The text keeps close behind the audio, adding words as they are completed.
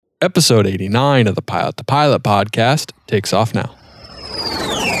Episode 89 of the Pilot to Pilot podcast takes off now.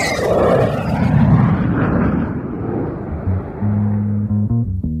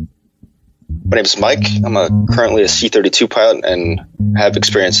 My name is Mike. I'm currently a C-32 pilot and have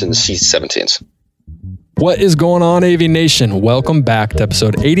experience in the C-17s. What is going on, AV Nation? Welcome back to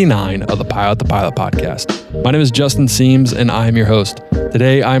episode 89 of the Pilot to Pilot podcast. My name is Justin Seams, and I am your host.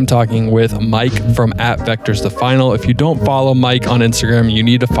 Today, I'm talking with Mike from @VectorsToFinal. If you don't follow Mike on Instagram, you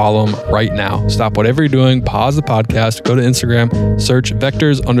need to follow him right now. Stop whatever you're doing, pause the podcast, go to Instagram, search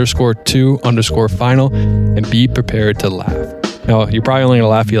vectors_2_final, and be prepared to laugh. Now, you're probably only going to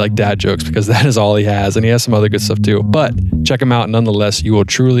laugh if you like dad jokes because that is all he has, and he has some other good stuff too. But check him out nonetheless. You will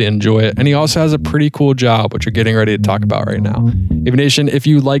truly enjoy it. And he also has a pretty cool job, which we're getting ready to talk about right now. AV Nation, if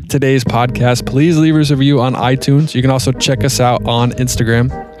you like today's podcast, please leave us a review on iTunes. You can also check us out on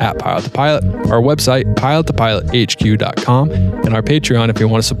Instagram @PilotToPilot, our website, PilotToPilotHQ.com, and our Patreon if you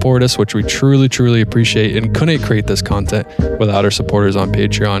want to support us, which we truly appreciate and couldn't create this content without our supporters on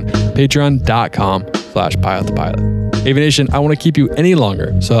Patreon. Patreon.com/PilotToPilot. AV Nation, I want to keep you any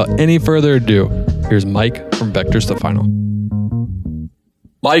longer. So without any further ado, here's Mike from Vectors to Final.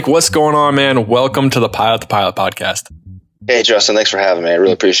 Mike, what's going on, man? Welcome to the Pilot to Pilot podcast. Hey, Justin, thanks for having me. I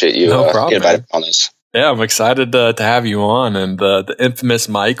really appreciate you getting invited on this. Yeah, I'm excited to have you on, and the infamous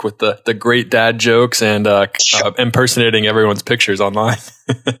Mike with the great dad jokes and impersonating everyone's pictures online.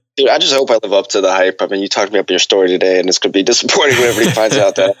 Dude, I just hope I live up to the hype. I mean, you talked me up in your story today, and it's going to be disappointing when everybody finds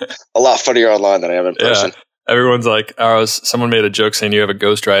out that I'm a lot funnier online than I am in person. Yeah. Everyone's like, someone made a joke saying you have a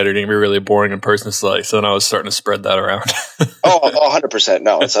ghostwriter and you're be really boring in person. So then I was starting to spread that around. 100%.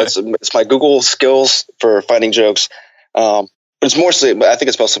 No, it's my Google skills for finding jokes. But I think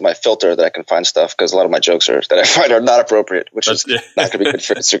it's mostly my filter that I can find stuff because a lot of my jokes that I find are not appropriate, which is not going to be good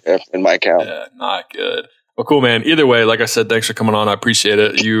for Instagram in my account. Yeah, not good. Well, cool, man. Either way, like I said, thanks for coming on. I appreciate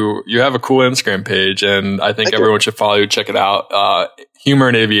it. You have a cool Instagram page, and I think everyone should follow you. Check it out. Humor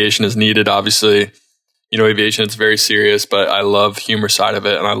in aviation is needed, obviously. You know, aviation, it's very serious, but I love humor side of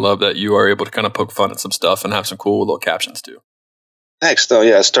it, and I love that you are able to kind of poke fun at some stuff and have some cool little captions too. Thanks. No,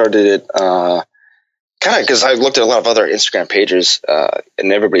 yeah, I started it kind of because I looked at a lot of other Instagram pages,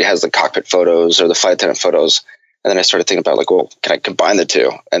 and everybody has the cockpit photos or the flight attendant photos, and then I started thinking about well, can I combine the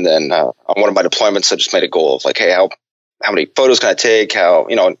two? And then on one of my deployments, I just made a goal of hey, how many photos can I take? How,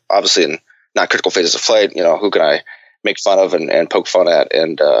 obviously in not critical phases of flight, who can I make fun of and poke fun at?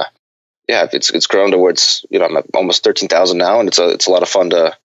 And yeah, it's grown towards I'm at almost 13,000 now, and it's a lot of fun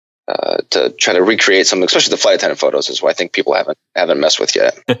to try to recreate some, especially the flight attendant photos, is what I think people haven't messed with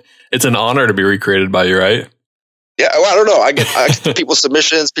yet. It's an honor to be recreated by you, right? Yeah, well, I don't know. I get people's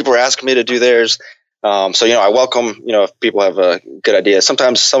submissions. People are asking me to do theirs. So I welcome if people have a good idea.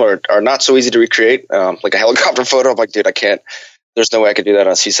 Sometimes some are not so easy to recreate, like a helicopter photo. I'm like, dude, I can't. There's no way I could do that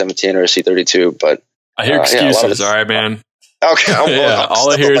on a C-17 or a C-32. But I hear excuses. All right, man. Okay.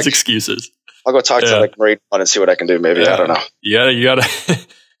 All I hear is excuses. I'll go talk to Marine One and see what I can do. Maybe I don't know. You gotta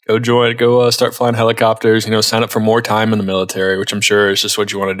go start flying helicopters. Sign up for more time in the military, which I'm sure is just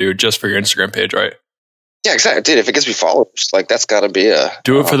what you want to do, just for your Instagram page, right? Yeah, exactly, dude. If it gets me followers, that's got to be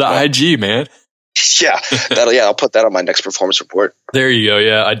do it for the IG, man. Yeah, I'll put that on my next performance report. There you go.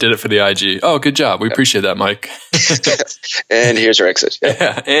 Yeah, I did it for the IG. Oh, good job. We appreciate that, Mike. And here's your exit.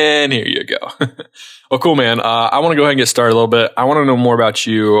 Yeah, and here you go. Well, cool, man. I want to go ahead and get started a little bit. I want to know more about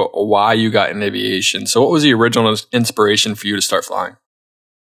you, why you got in aviation. So what was the original inspiration for you to start flying?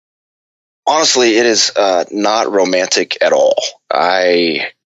 Honestly, it is not romantic at all.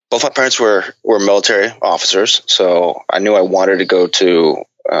 Both my parents were military officers, so I knew I wanted to go to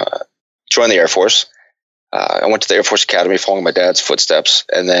join the Air Force. I went to the Air Force Academy following my dad's footsteps,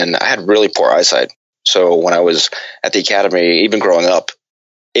 and then I had really poor eyesight. So when I was at the academy, even growing up,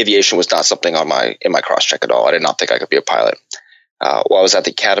 aviation was not something in my cross check at all. I did not think I could be a pilot. While I was at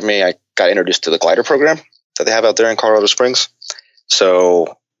the academy, I got introduced to the glider program that they have out there in Colorado Springs.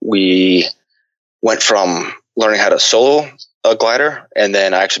 So we went from learning how to solo a glider, and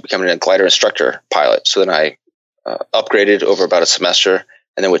then I actually became a glider instructor pilot. So then I upgraded over about a semester,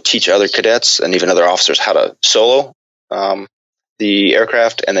 and then would teach other cadets and even other officers how to solo the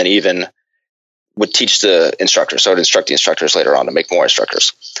aircraft, and then even would teach the instructors. So I would instruct the instructors later on to make more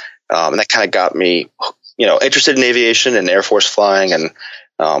instructors. And that kind of got me, interested in aviation and Air Force flying. And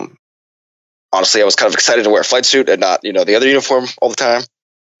honestly, I was kind of excited to wear a flight suit and not, the other uniform all the time.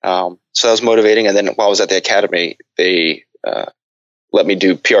 So that was motivating. And then while I was at the academy, they let me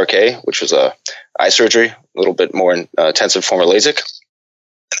do PRK, which was eye surgery, a little bit more intensive form of LASIK.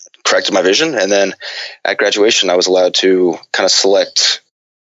 Corrected my vision. And then at graduation, I was allowed to kind of select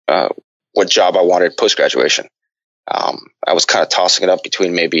what job I wanted post-graduation. I was kind of tossing it up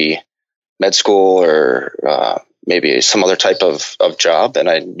between maybe med school or maybe some other type of job. And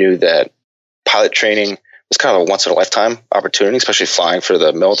I knew that pilot training was kind of a once in a lifetime opportunity, especially flying for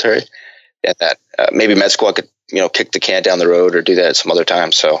the military. And that maybe med school, I could, kick the can down the road or do that at some other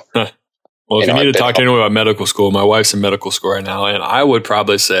time. So, well, if you need to talk to anyone about medical school, my wife's in medical school right now, and I would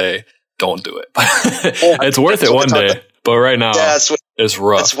probably say, don't do it. It's worth it one day. But right now, it's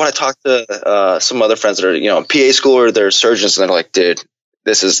rough. That's when I talk to some other friends that are, in PA school or they're surgeons, and they're like, dude,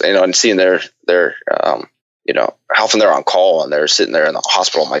 this is, and seeing their how often they're on call and they're sitting there in the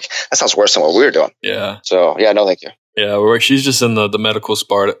hospital. I'm like, that sounds worse than what we were doing. Yeah. So, yeah, no, thank you. Yeah, she's just in the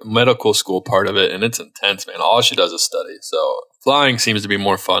medical school part of it, and it's intense, man. All she does is study. So flying seems to be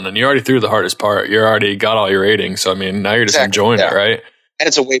more fun, and you're already through the hardest part. You already got all your ratings. So, I mean, now you're just enjoying it, right? And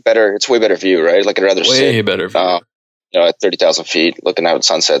it's a way better view, right? Like I'd rather way better view. At 30,000 feet, looking out at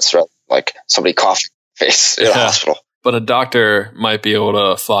sunsets, like somebody coughing in the face in a hospital. But a doctor might be able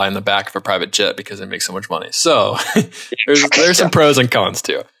to fly in the back of a private jet because they make so much money. So there's some pros and cons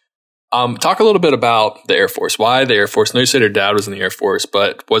too. Talk a little bit about the Air Force. Why the Air Force? I know you said your dad was in the Air Force,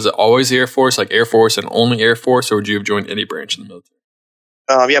 but was it always the Air Force, like Air Force and only Air Force, or would you have joined any branch in the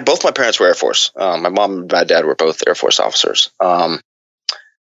military? Yeah, both my parents were Air Force. My mom and my dad were both Air Force officers.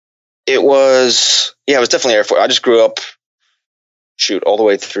 It was definitely Air Force. I just grew up, all the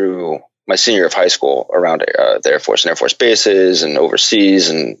way through my senior year of high school around the Air Force and Air Force bases and overseas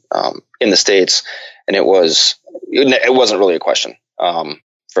and in the States. And it wasn't really a question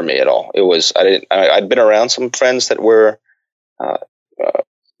for me at all. I'd been around some friends that were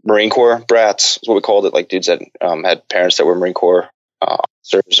Marine Corps brats, is what we called it, like dudes that had parents that were Marine Corps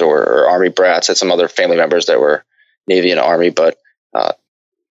officers or Army brats. Had some other family members that were Navy and Army, but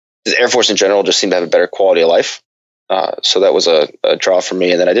the Air Force in general just seemed to have a better quality of life. So that was a draw for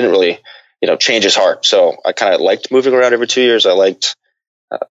me. And then I didn't really, change his heart. So I kind of liked moving around every 2 years. I liked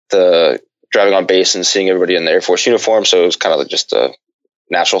the driving on base and seeing everybody in the Air Force uniform. So it was kind of just a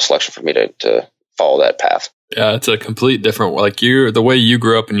natural selection for me to follow that path. Yeah, it's a complete different, like the way you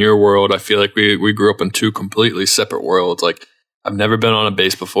grew up in your world. I feel like we grew up in two completely separate worlds. Like I've never been on a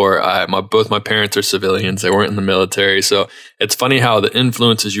base before. Both my parents are civilians. They weren't in the military. So it's funny how the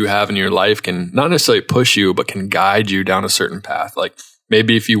influences you have in your life can not necessarily push you, but can guide you down a certain path. Like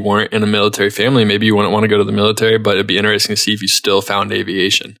maybe if you weren't in a military family, maybe you wouldn't want to go to the military, but it'd be interesting to see if you still found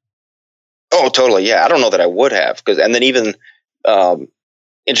aviation. Oh, totally. Yeah. I don't know that I would have. And then even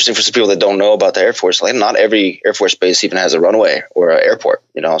interesting for some people that don't know about the Air Force, like not every Air Force base even has a runway or an airport,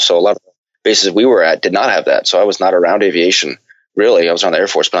 So a lot of bases we were at did not have that. So I was not around aviation. Really, I was on the Air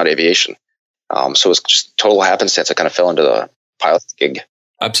Force, but not aviation. So it was just total happenstance. I kind of fell into the pilot gig.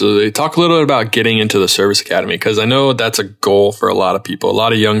 Absolutely. Talk a little bit about getting into the service academy, because I know that's a goal for a lot of people, a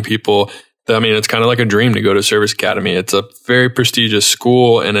lot of young people. It's kind of like a dream to go to service academy. It's a very prestigious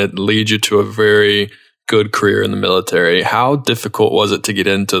school, and it leads you to a very good career in the military. How difficult was it to get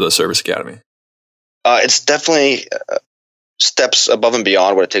into the service academy? It's definitely steps above and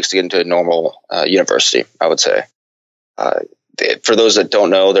beyond what it takes to get into a normal university, I would say. For those that don't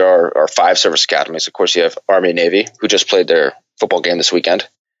know, there are 5 service academies. Of course, you have Army and Navy, who just played their football game this weekend.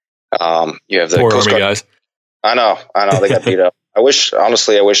 You have the Poor Coast Guard guys. I know. They got beat up. I wish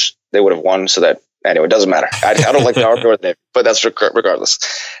they would have won. So that anyway, it doesn't matter. I don't like the Army or the Navy, but that's regardless.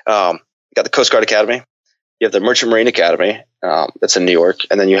 You got the Coast Guard Academy. You have the Merchant Marine Academy. That's in New York,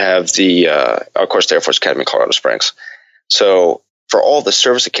 and then you have the of course the Air Force Academy in Colorado Springs. So for all the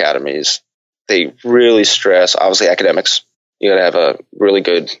service academies, they really stress obviously academics. You got to have a really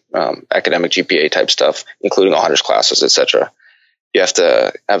good academic GPA type stuff, including honors classes, etc. You have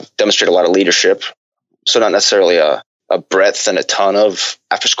to demonstrate a lot of leadership. So not necessarily a breadth and a ton of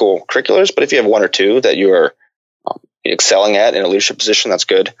after school curriculars, but if you have 1 or 2 that you are excelling at in a leadership position, that's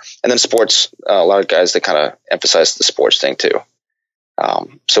good. And then sports, a lot of guys that kind of emphasize the sports thing too.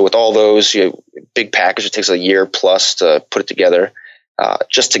 So with all those, big package, it takes a year plus to put it together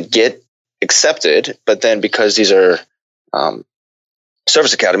just to get accepted. But then because these are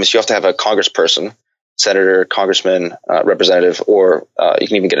service academies, you have to have a congressperson, senator, congressman, representative, or you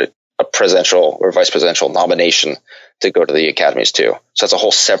can even get a presidential or vice presidential nomination to go to the academies too. So that's a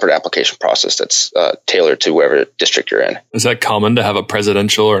whole separate application process that's tailored to whatever district you're in. Is that common to have a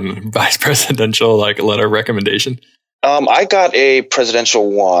presidential or vice presidential letter of recommendation? I got a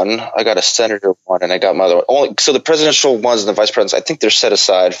presidential one, I got a senator one, and I got my other one. So the presidential ones and the vice presidents, I think they're set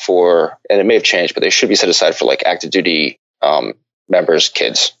aside for, and it may have changed, but they should be set aside for active duty members,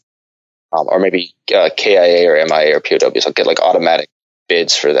 kids, or maybe KIA or MIA or POWs. I'll get automatic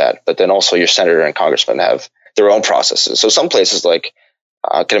bids for that. But then also your senator and congressman have their own processes. So some places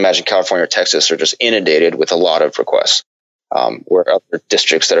I can imagine California or Texas are just inundated with a lot of requests, where other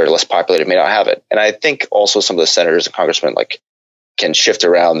districts that are less populated may not have it. And I think also some of the senators and congressmen can shift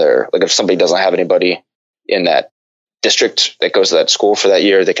around their, if somebody doesn't have anybody in that district that goes to that school for that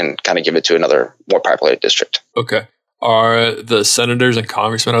year, they can kind of give it to another more populated district. Okay. Are the senators and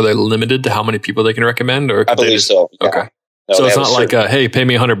congressmen, are they limited to how many people they can recommend? Or I believe so. Yeah. Okay. No, so it's not like, hey, pay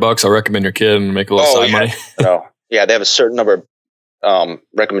me $100, I'll recommend your kid and make a little side money. No. Yeah, they have a certain number of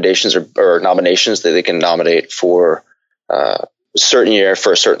recommendations or nominations that they can nominate for a certain year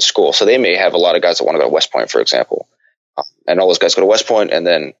for a certain school. So they may have a lot of guys that want to go to West Point, for example. And all those guys go to West Point, and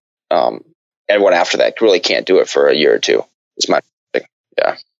then everyone after that really can't do it for a year or two. Is my thing.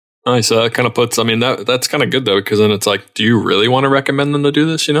 Yeah. Nice. That kind of puts, that's kind of good though, because then it's like, do you really want to recommend them to do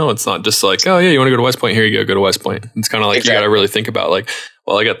this? It's not just like, oh yeah, you want to go to West Point? Here you go to West Point. It's kind of like, exactly. You got to really think about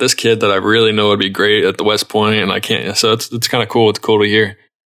well, I got this kid that I really know would be great at the West Point, and I can't. So it's kind of cool. It's cool to hear.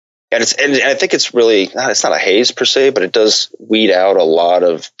 And I think it's really, it's not a haze per se, but it does weed out a lot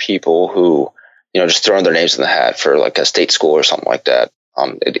of people who, just throwing their names in the hat for like a state school or something like that.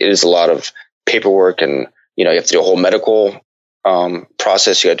 It is a lot of paperwork, and, you have to do a whole medical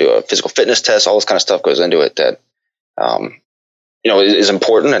process. You got to do a physical fitness test. All this kind of stuff goes into it that, is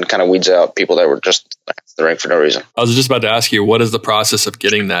important, and kind of weeds out people that were just in the ring for no reason. I was just about to ask you, what is the process of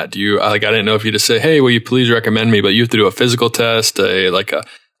getting that? Do you, I didn't know if you just say, hey, will you please recommend me? But you have to do a physical test,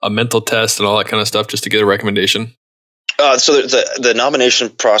 a mental test, and all that kind of stuff just to get a recommendation. So the nomination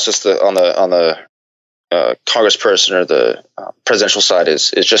process on the congressperson or the presidential side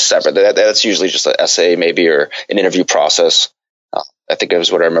is just separate. That's usually just an essay maybe, or an interview process. I think it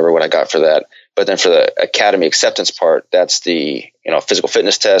was what I remember what I got for that. But then for the academy acceptance part, that's the physical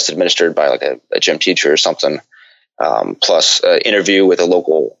fitness test administered by like a gym teacher or something, plus an interview with a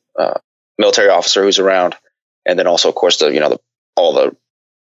local military officer who's around, and then also of course all the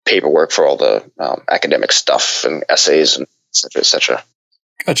paperwork for all the academic stuff and essays and et cetera.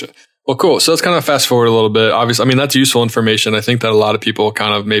 Gotcha. Well, cool. So let's kind of fast forward a little bit. Obviously, that's useful information. I think that a lot of people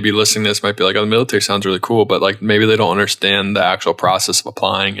kind of maybe listening to this might be like, oh, the military sounds really cool, but maybe they don't understand the actual process of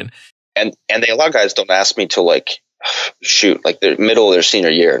applying. And a lot of guys don't ask me till the middle of their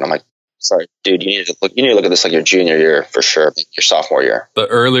senior year. And I'm like, sorry, dude, you need to look at this like your junior year for sure, your sophomore year. The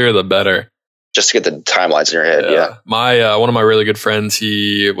earlier, the better. Just to get the timelines in your head. Yeah. My one of my really good friends,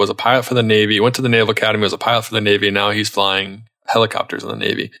 he was a pilot for the Navy, went to the Naval Academy, was a pilot for the Navy. And now he's flying helicopters in the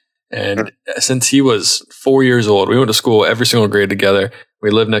Navy. And since he was 4 years old, we went to school every single grade together.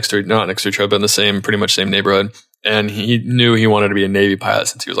 We lived not next to each other, but in the pretty much same neighborhood. And he knew he wanted to be a Navy pilot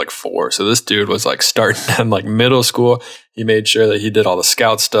since he was 4. So this dude was starting in middle school. He made sure that he did all the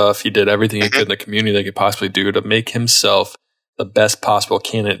scout stuff. He did everything he could in the community that he could possibly do to make himself the best possible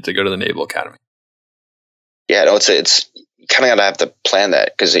candidate to go to the Naval Academy. Yeah, no, it's kind of got to have to plan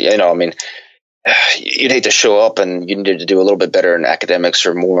that, because, you'd hate to show up and you need to do a little bit better in academics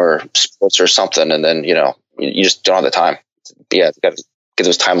or more sports or something, and then, you just don't have the time. Yeah, you got to get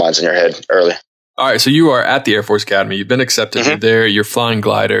those timelines in your head early. All right, so you are at the Air Force Academy. You've been accepted. You're there. You're flying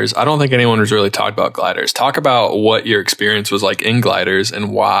gliders. I don't think anyone has really talked about gliders. Talk about what your experience was like in gliders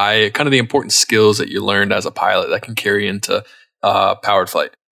and why, kind of the important skills that you learned as a pilot that can carry into powered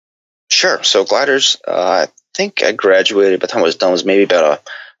flight. Sure. So gliders, I think I graduated, by the time I was done, was maybe about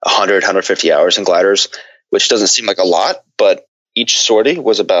 100, 150 hours in gliders, which doesn't seem like a lot, but each sortie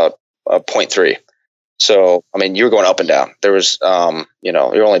was about 0.3. So, you were going up and down. There was, you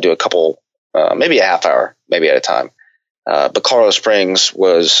only do a couple, maybe a half hour, maybe at a time. But Colorado Springs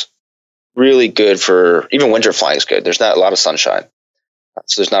was really good for, even winter flying is good. There's not a lot of sunshine.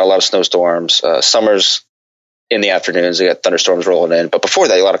 So there's not a lot of snowstorms. Summers in the afternoons, they got thunderstorms rolling in. But before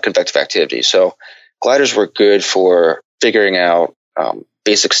that, a lot of convective activity. So gliders were good for figuring out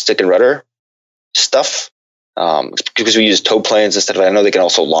basic stick and rudder stuff, because we use tow planes instead of, I know they can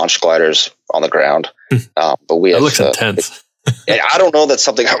also launch gliders on the ground. But we that looks intense. I don't know that's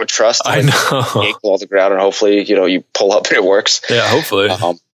something I would trust. I know. Ankle on the ground, and hopefully, you pull up and it works. Yeah, hopefully.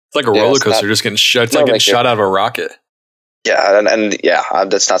 It's like a roller coaster, just getting shot. It's like getting shot out of a rocket. Yeah, and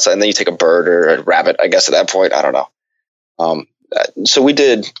that's not. And then you take a bird or a rabbit, I guess, at that point. I don't know. So we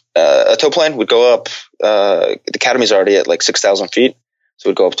did a tow plane. We'd go up. The academy's already at 6,000 feet, so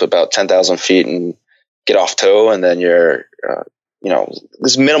we'd go up to about 10,000 feet and get off tow, and then you're,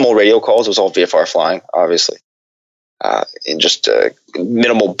 there's minimal radio calls. It was all VFR flying, obviously. And just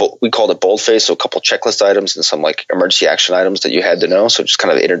minimal, we called it boldface, so a couple checklist items and some emergency action items that you had to know. So just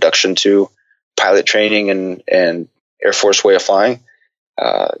kind of the introduction to pilot training and Air Force way of flying.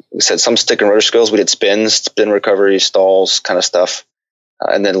 We said some stick and rudder skills. We did spin recovery, stalls, kind of stuff,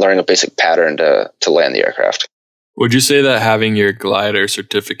 and then learning a basic pattern to land the aircraft. Would you say that having your glider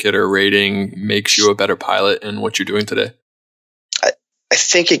certificate or rating makes you a better pilot in what you're doing today? I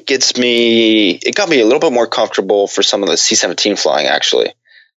think it got me a little bit more comfortable for some of the C-17 flying, actually.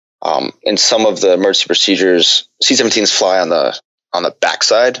 In some of the emergency procedures, C-17s fly on the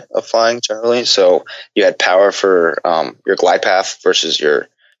backside of flying generally. So you had power for your glide path versus your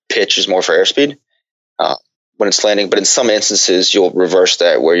pitch is more for airspeed when it's landing. But in some instances, you'll reverse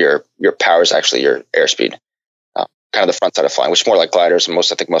that where your power is actually your airspeed, kind of the front side of flying, which is more like gliders. And I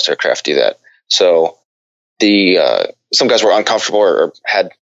think most aircraft do that. So some guys were uncomfortable or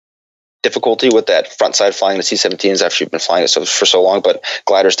had difficulty with that front side flying the C-17s after you've been flying it for so long, but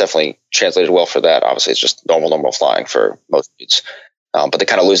gliders definitely translated well for that. Obviously, it's just normal flying for most dudes. But they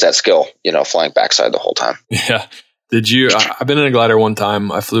kind of lose that skill, flying backside the whole time. Yeah. Did you? I've been in a glider one time.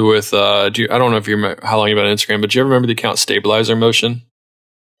 I flew with. I don't know if you remember how long you've been on Instagram, but do you ever remember the account Stabilizer Motion?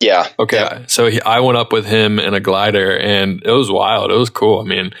 Yeah. Okay. Yeah. So I went up with him in a glider, and it was wild. It was cool. I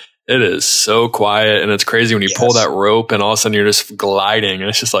mean, it is so quiet, and it's crazy when you pull that rope, and all of a sudden you're just gliding, and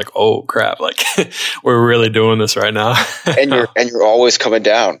it's just like, oh crap! Like we're really doing this right now. and you're always coming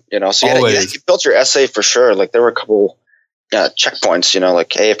down. So you built your essay for sure. Like there were a couple checkpoints.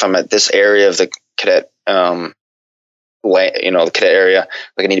 Like hey, if I'm at this area of the cadet. The cadet area,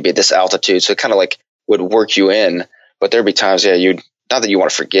 like I need to be at this altitude. So it kind of like would work you in, but there'd be times, not that you want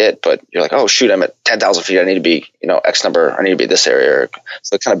to forget, but you're like, oh shoot, I'm at 10,000 feet. I need to be, X number. I need to be this area.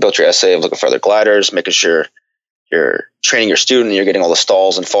 So it kind of built your essay of looking for other gliders, making sure you're training your student, you're getting all the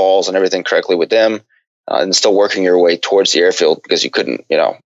stalls and falls and everything correctly with them, and still working your way towards the airfield because you couldn't,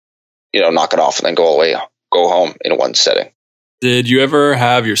 knock it off and then go home in one setting. Did you ever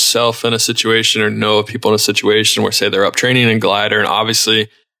have yourself in a situation or know of people in a situation where say they're up training in glider, and obviously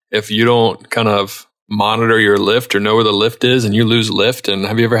if you don't kind of monitor your lift or know where the lift is and you lose lift, and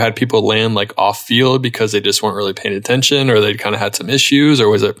have you ever had people land like off field because they just weren't really paying attention or they kind of had some issues, or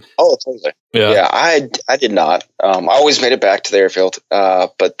was it? Oh, totally. Yeah, I did not. I always made it back to the airfield,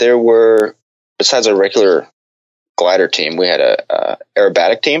 but there were, besides a regular glider team, we had a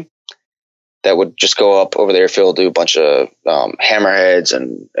aerobatic team that would just go up over the airfield, do a bunch of hammerheads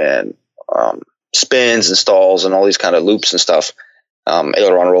and spins and stalls and all these kind of loops and stuff,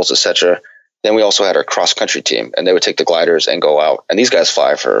 aileron rolls, etc. Then we also had our cross country team, and they would take the gliders and go out. And these guys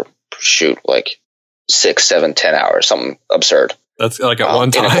fly for like 6, 7, 10 hours, something absurd. That's like at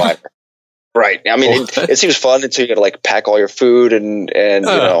one time. Right. I mean, it seems fun until you got to like pack all your food and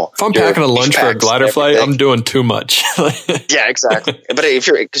if I'm packing a lunch for a glider flight, I'm doing too much. Yeah, exactly. But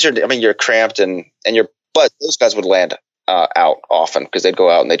you're cramped and but those guys would land out often because they'd go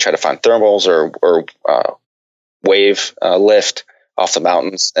out and they try to find thermals or wave lift off the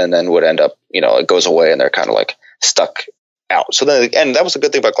mountains, and then would end up, it goes away and they're kind of like stuck out. So then, and that was the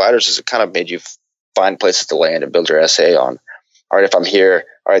good thing about gliders is it kind of made you find places to land and build your essay on. All right, if I'm here,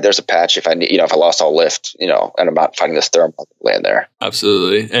 all right, there's a patch. If I need, if I lost all lift, and I'm not finding this thermal, I can land there.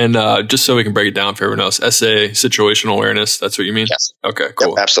 Absolutely. And just so we can break it down for everyone else, essay, situational awareness, that's what you mean? Yes. Okay,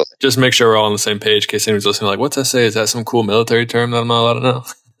 cool. Yep, absolutely. Just make sure we're all on the same page in case anyone's listening, like, what's essay? Is that some cool military term that I'm not allowed to know?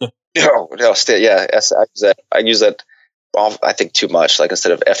 I use that, I think, too much. Like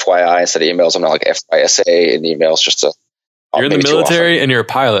instead of FYI, instead of emails, I'm not like FYSA in emails just to. You're in the military and you're a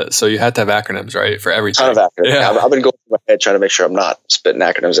pilot, so you have to have acronyms, right, for everything. Ton of acronyms. Yeah. I've been going through my head trying to make sure I'm not spitting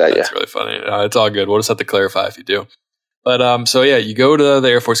acronyms at you. That's really funny. It's all good. We'll just have to clarify if you do. But so yeah, you go to the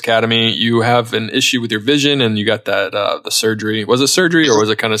Air Force Academy. You have an issue with your vision, and you got that the surgery. Was it surgery, or was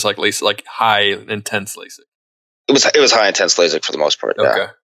it kind of like LASIK, like high intense LASIK? It was high intense LASIK for the most part. Okay. Yeah.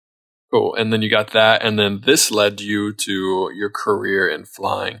 Cool. And then you got that, and then this led you to your career in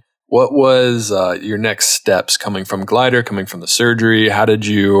flying. What was your next steps coming from glider, coming from the surgery? How did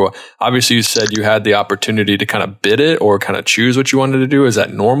you, obviously you said you had the opportunity to kind of bid it or kind of choose what you wanted to do. Is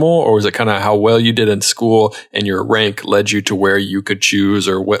that normal, or was it kind of how well you did in school and your rank led you to where you could choose,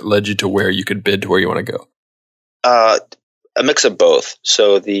 or what led you to where you could bid to where you want to go? A mix of both.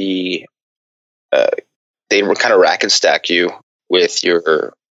 So they were kind of rack and stack you with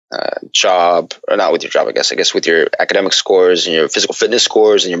your job, or not with your job, I guess with your academic scores and your physical fitness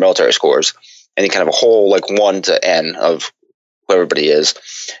scores and your military scores, and you kind of a whole like 1 to N of who everybody is.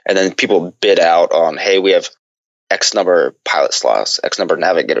 And then people bid out on, hey, we have X number pilot slots, X number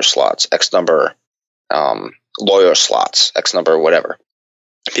navigator slots, X number lawyer slots, X number whatever.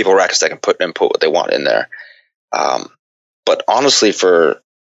 People rack and stack and put what they want in there. But honestly, for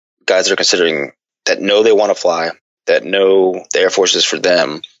guys that are considering that know they want to fly, that know the Air Force is for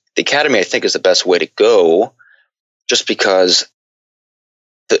them, the Academy, I think, is the best way to go, just because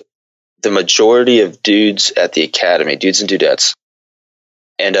the majority of dudes at the Academy, dudes and dudettes,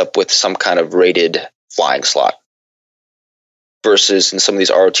 end up with some kind of rated flying slot. versus in some of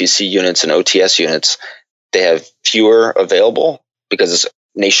these ROTC units and OTS units, they have fewer available because it's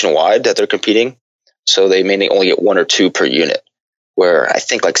nationwide that they're competing. So they may only get 1 or 2 per unit, where I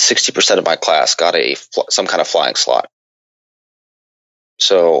think like 60% of my class got some kind of flying slot.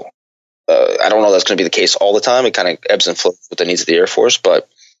 So I don't know that's going to be the case all the time. It kind of ebbs and flows with the needs of the Air Force. But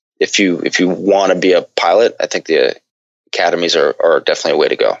if you want to be a pilot, I think the academies are definitely a way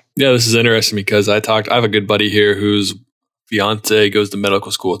to go. Yeah, this is interesting because I have a good buddy here whose fiance goes to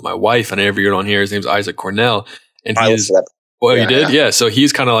medical school with my wife, and I interviewed on here. His name's Isaac Cornell, and you did? Yeah. So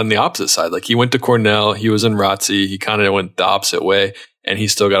he's kind of on the opposite side. Like he went to Cornell, he was in ROTC, he kind of went the opposite way, and he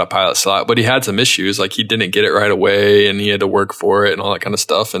still got a pilot slot, but he had some issues. Like he didn't get it right away, and he had to work for it and all that kind of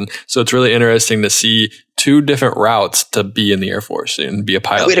stuff. And so it's really interesting to see 2 different routes to be in the Air Force and be a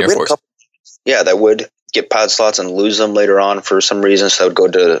pilot in the Air Force. That would get pilot slots and lose them later on for some reason. So I would go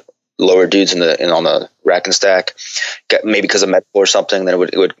to lower dudes on the rack and stack, maybe because of medical or something. Then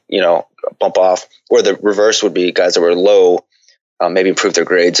it would bump off. Or the reverse would be guys that were low, maybe improved their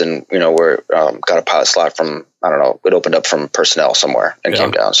grades and got a pilot slot from, I don't know, it opened up from personnel somewhere and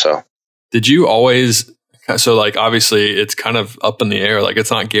came down. So did you always? So like obviously it's kind of up in the air. Like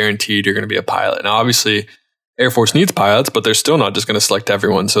it's not guaranteed you're going to be a pilot. Now obviously Air Force needs pilots, but they're still not just going to select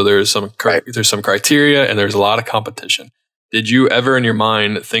everyone. So there's some criteria and there's a lot of competition. Did you ever in your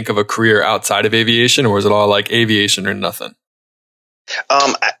mind think of a career outside of aviation, or was it all like aviation or nothing?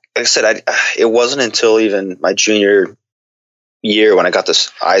 Like I said, it wasn't until even my junior year when I got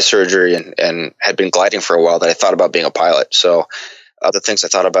this eye surgery and had been gliding for a while that I thought about being a pilot. So other things I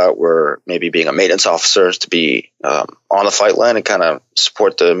thought about were maybe being a maintenance officer to be on the flight line and kind of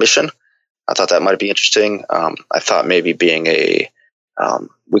support the mission. I thought that might be interesting. I thought maybe being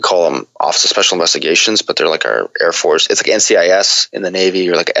we call them Office of Special Investigations, but they're like our Air Force. It's like NCIS in the Navy,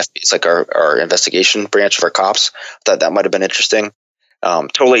 or like it's like our investigation branch of our cops. I thought that might have been interesting.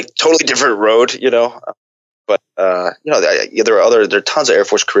 Totally different road, But there are tons of Air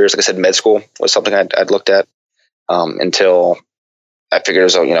Force careers. Like I said, med school was something I'd looked at until I figured it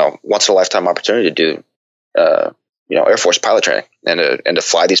was a once in a lifetime opportunity to do Air Force pilot training and to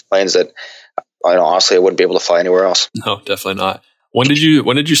fly these planes that honestly I wouldn't be able to fly anywhere else. No, definitely not. When did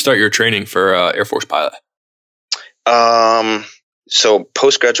you start your training for Air Force pilot? So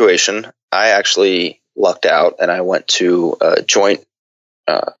post graduation, I actually lucked out and I went to joint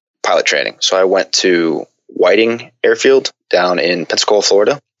pilot training. So I went to Whiting Airfield down in Pensacola,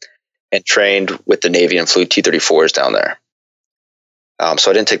 Florida, and trained with the Navy and flew T-34s down there.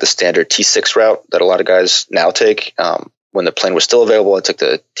 So I didn't take the standard T6 route that a lot of guys now take. When the plane was still available, I took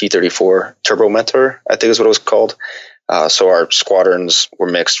the T-34 Turbo Mentor, I think is what it was called. So our squadrons were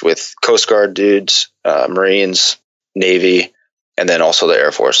mixed with Coast Guard dudes, Marines, Navy, and then also the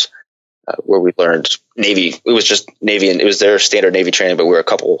Air Force, where we learned Navy. It was just Navy, and it was their standard Navy training, but we were a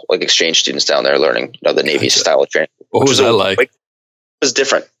couple like exchange students down there learning the Navy style of training. What was that like? It was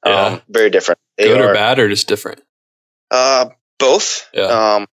different, very different. Good or bad, or just different? Both.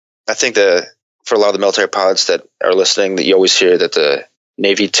 Yeah. I think for a lot of the military pilots that are listening, that you always hear that the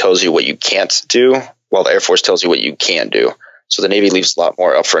Navy tells you what you can't do, while the Air Force tells you what you can do. So the Navy leaves a lot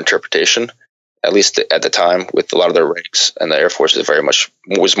more up for interpretation, at least at the time, with a lot of their regs, and the Air Force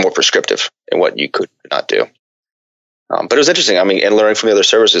was more prescriptive in what you could not do. But it was interesting. I mean, and learning from the other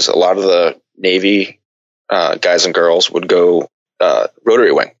services, a lot of the Navy guys and girls would go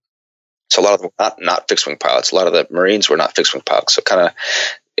rotary wing. So a lot of them were not fixed wing pilots. A lot of the Marines were not fixed wing pilots. So kind of,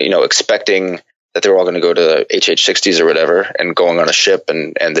 expecting that they were all going to go to HH-60s or whatever and going on a ship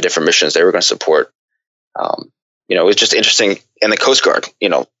and the different missions they were going to support. It was just interesting. And the Coast Guard,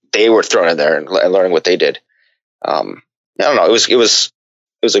 they were thrown in there and learning what they did. I don't know. It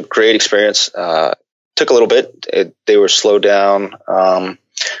was a great experience. Took a little bit. They were slowed down. I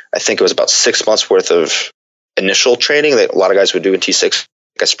think it was about 6 months worth of initial training that a lot of guys would do in T6.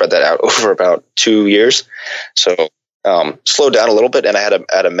 I spread that out over about 2 years. So slowed down a little bit, and I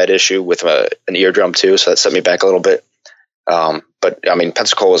had a med issue with an eardrum too, so that set me back a little bit. But I mean,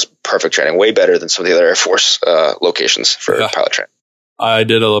 Pensacola was perfect training, way better than some of the other Air Force locations for pilot training. I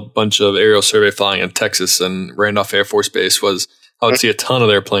did a bunch of aerial survey flying in Texas, and Randolph Air Force Base I would see a ton of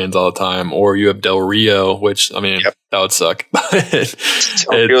their planes all the time. Or you have Del Rio, which that would suck. Del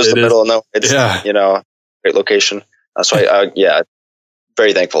Rio's the middle of nowhere. It's great location. So I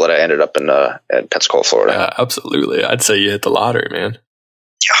very thankful that I ended up in Pensacola, Florida. Yeah, absolutely. I'd say you hit the lottery, man.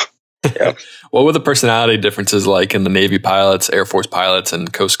 Yeah. What were the personality differences like in the Navy pilots, Air Force pilots,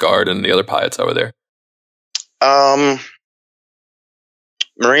 and Coast Guard and the other pilots over there?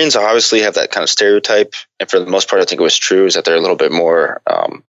 Marines obviously have that kind of stereotype, and for the most part, I think it was true, is that they're a little bit more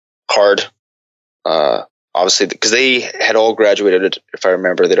hard, obviously, because they had all graduated, if I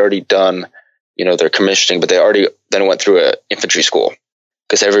remember, they'd already done, their commissioning, but they already then went through an infantry school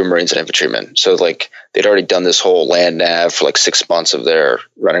because every Marine's an infantryman. So like they'd already done this whole land nav for like 6 months of their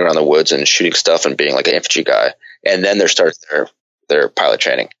running around the woods and shooting stuff and being like an infantry guy. And then they're starting their pilot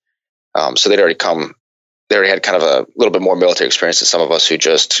training. So they already had kind of a little bit more military experience than some of us who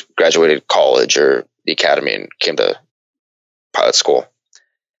just graduated college or the academy and came to pilot school.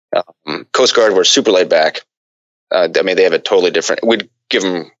 Coast Guard were super laid back. They have a totally different. We'd give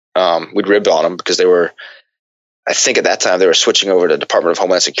them, we'd rib on them because they were. I think at that time they were switching over to Department of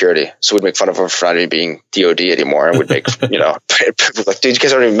Homeland Security, so we'd make fun of them for not even being DOD anymore, and we'd make like, dude, you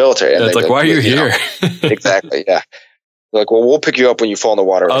guys aren't even military. And it's like, why are you here? Exactly, yeah. They're like, well, we'll pick you up when you fall in the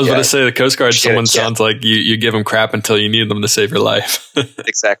water. I was going to say the Coast Guard. Someone sounds like you give them crap until you need them to save your life.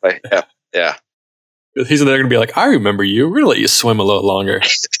 Exactly. Yeah. He's there going to be like, I remember you. We're going to let you swim a little longer.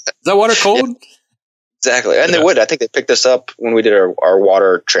 Is that water cold? Yeah, exactly. And they would. I think they picked us up when we did our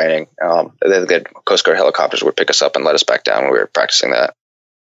water training. The Coast Guard helicopters would pick us up and let us back down when we were practicing that.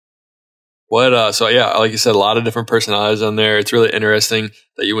 So yeah, like you said, a lot of different personalities on there. It's really interesting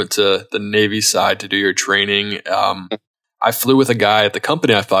that you went to the Navy side to do your training. I flew with a guy at the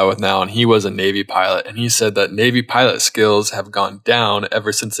company I fly with now, and he was a Navy pilot. And he said that Navy pilot skills have gone down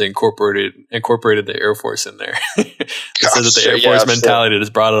ever since they incorporated the Air Force in there. He said that the Air Force mentality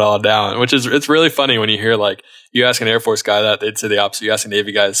just brought it all down, it's really funny when you hear, like, you ask an Air Force guy that, they'd say the opposite. You ask a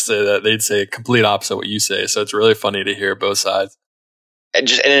Navy guy to say that, they'd say complete opposite what you say. So it's really funny to hear both sides. And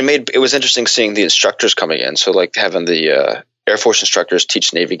it was interesting seeing the instructors coming in. So like having the Air Force instructors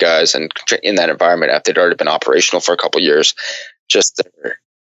teach Navy guys, and in that environment after they'd already been operational for a couple of years, just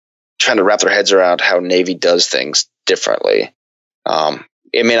trying to wrap their heads around how Navy does things differently.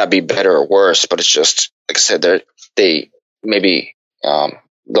 It may not be better or worse, but it's just, like I said, they maybe a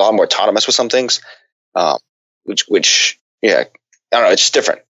lot more autonomous with some things, which I don't know, it's just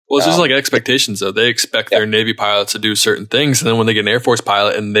different. Well, it's just like expectations, though. They expect their Navy pilots to do certain things, and then when they get an Air Force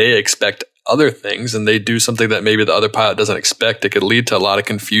pilot and they expect other things and they do something that maybe the other pilot doesn't expect, it could lead to a lot of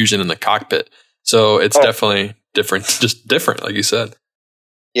confusion in the cockpit. So it's definitely different, just different, like you said.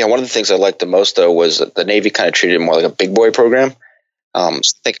 Yeah, one of the things I liked the most, though, was that the Navy kind of treated it more like a big boy program. I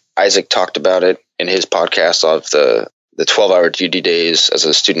think Isaac talked about it in his podcast of the 12-hour duty days as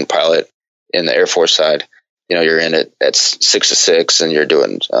a student pilot in the Air Force side. You're in it at 6 to 6 and you're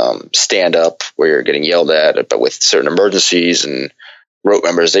doing stand up where you're getting yelled at, but with certain emergencies and rote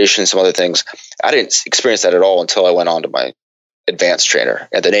memorization, some other things. I didn't experience that at all until I went on to my advanced trainer.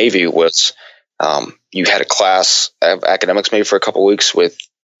 At the Navy was you had a class of academics maybe for a couple of weeks with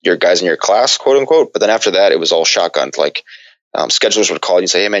your guys in your class, quote unquote. But then after that, it was all shotgunned. Like schedulers would call you and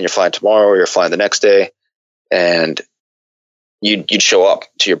say, hey man, you're flying tomorrow or you're flying the next day. And you'd show up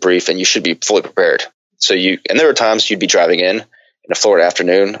to your brief and you should be fully prepared. And there were times you'd be driving in a Florida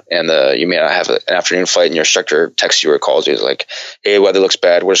afternoon, and you may not have an afternoon flight, and your instructor texts you or calls you like, "Hey, weather looks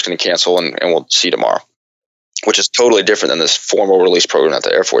bad. We're just going to cancel, and we'll see you tomorrow." Which is totally different than this formal release program that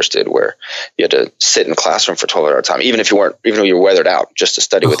the Air Force did, where you had to sit in a classroom for 12 hours time, even if you were weathered out, just to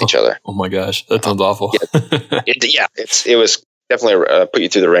study with each other. Oh my gosh, that sounds awful. It was definitely put you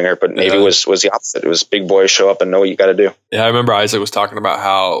through the ringer, but Navy was the opposite. It was big boys show up and know what you got to do. Yeah, I remember Isaac was talking about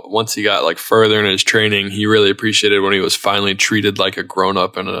how once he got like further in his training, he really appreciated when he was finally treated like a grown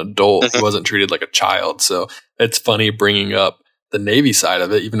up and an adult. Mm-hmm. He wasn't treated like a child. So it's funny bringing up the Navy side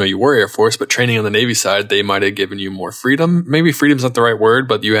of it, even though you were Air Force, but training on the Navy side, they might have given you more freedom. Maybe freedom's not the right word,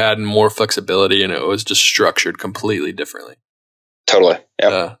 but you had more flexibility and it was just structured completely differently. Totally.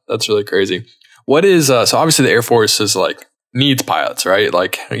 Yeah, that's really crazy. What is, so obviously the Air Force is like, needs pilots, right?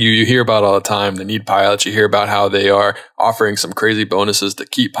 Like you hear about all the time, the need pilots. You hear about how they are offering some crazy bonuses to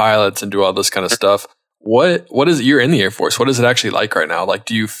keep pilots and do all this kind of stuff. What is it? You're in the Air Force. What is it actually like right now? Like,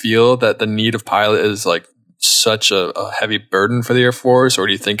 do you feel that the need of pilot is like such a heavy burden for the Air Force, or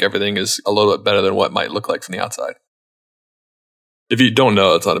do you think everything is a little bit better than what might look like from the outside? If you don't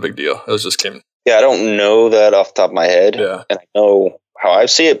know, it's not a big deal. It was just came. Yeah, I don't know that off the top of my head. Yeah. And I know how I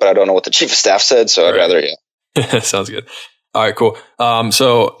see it, but I don't know what the chief of staff said. So I'd rather, Sounds good. All right, cool.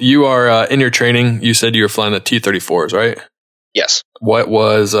 So you are in your training. You said you were flying the T-34s, right? Yes. What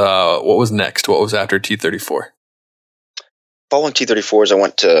was next? What was after T-34? Following T-34s, I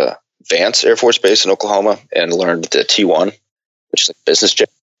went to Vance Air Force Base in Oklahoma and learned the T-1, which is a business jet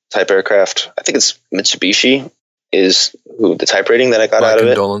type aircraft. I think it's Mitsubishi is the type rating that I got out of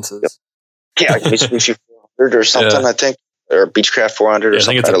it. Condolences. Yeah, like Mitsubishi 400 or something, I think, or Beechcraft 400 or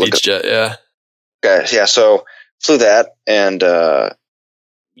something. I think it's a Beech jet, yeah. Okay, yeah, so flew that, and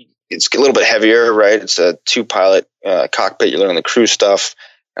it's a little bit heavier, right? It's a 2-pilot cockpit. You're learning the crew stuff,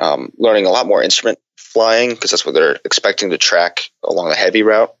 learning a lot more instrument flying because that's what they're expecting to track along the heavy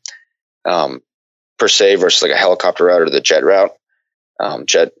route, per se, versus like a helicopter route or the jet route,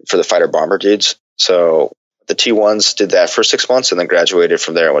 jet for the fighter bomber dudes. So the T1s did that for 6 months and then graduated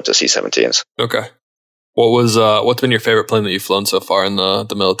from there and went to C-17s. Okay. What's been your favorite plane that you've flown so far in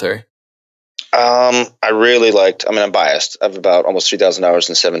the military? I really liked, I'm biased. I have about almost 3,000 hours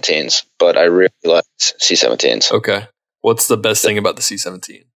in 17s, but I really liked C-17s. Okay. What's the best thing about the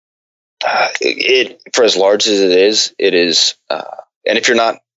C-17? For as large as it is, and if you're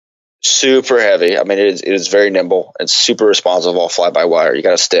not super heavy, it is very nimble. It's super responsive, all fly by wire. You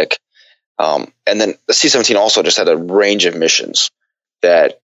got a stick. And then the C-17 also just had a range of missions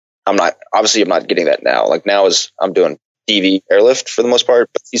that I'm not getting that now. Like now I'm doing DV airlift for the most part,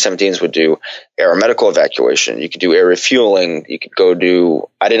 but C-17s would do aeromedical evacuation. You could do air refueling. You could go do,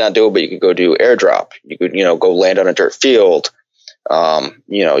 I did not do it, but you could go do airdrop. You could, go land on a dirt field.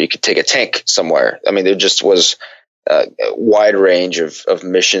 You could take a tank somewhere. There just was a wide range of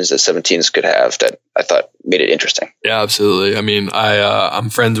missions that 17s could have that I thought made it interesting. Yeah, absolutely. I'm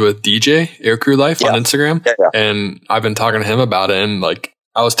friends with DJ Aircrew Life on Instagram, and I've been talking to him about it, and like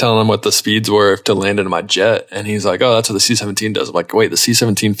I was telling him what the speeds were to land in my jet, and he's like, "Oh, that's what the C-17 does." I'm like, "Wait, the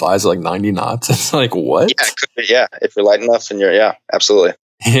C-17 flies at like 90 knots?" It's like, what? Yeah, it could be, yeah. If you're light enough, and absolutely.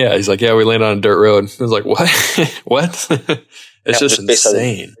 Yeah, he's like, "Yeah, we landed on a dirt road." I was like, "What? What?" It's just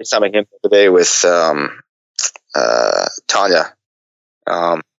insane. FaceTiming him today with Tanya.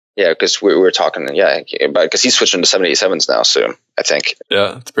 Because we were talking, because he's switching to 787s now soon, I think.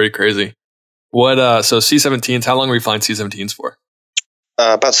 Yeah, it's pretty crazy. So C-17s, how long were you flying C-17s for?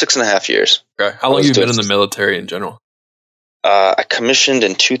 About 6.5 years. Okay. How long have you been in the military in general? I commissioned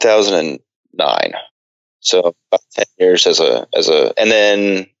in 2009. So about 10 years and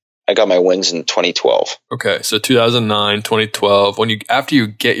then I got my wings in 2012. Okay. So 2009, 2012, after you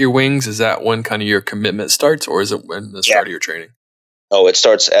get your wings, is that when kind of your commitment starts, or is it when the start of your training? Oh, it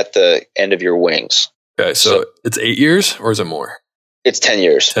starts at the end of your wings. Okay. So it's 8 years, or is it more? It's 10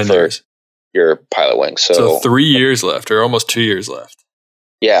 years. 10 years. Your pilot wings. So 3 years left, or almost 2 years left.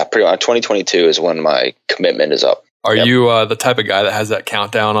 Yeah, pretty much. 2022 is when my commitment is up. Are you the type of guy that has that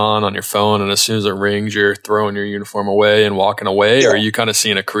countdown on your phone, and as soon as it rings, you're throwing your uniform away and walking away, or are you kind of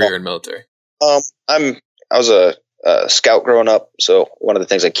seeing a career in military? I was a scout growing up, so one of the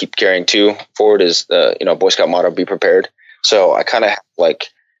things I keep carrying forward is Boy Scout motto: "Be prepared." So I kind of have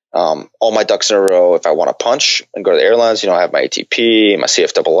all my ducks in a row. If I want to punch and go to the airlines, I have my ATP, my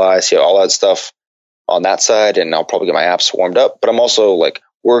CFII, see all that stuff on that side, and I'll probably get my apps warmed up. But I'm also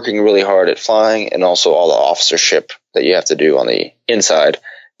working really hard at flying, and also all the officership that you have to do on the inside,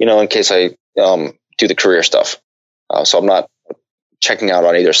 in case I do the career stuff. So I'm not checking out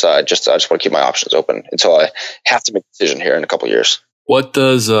on either side. I just want to keep my options open until I have to make a decision here in a couple of years.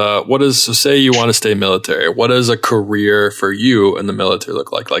 So say you want to stay military. What does a career for you in the military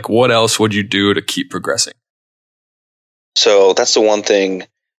look like? Like, what else would you do to keep progressing? So that's the one thing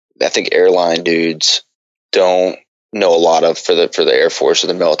I think airline dudes don't know a lot of for the Air Force or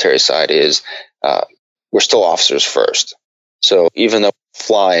the military side is we're still officers first. So even though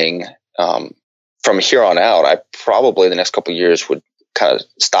flying from here on out, I probably the next couple of years would kind of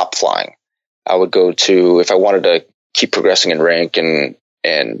stop flying. I would go to, if I wanted to keep progressing in rank and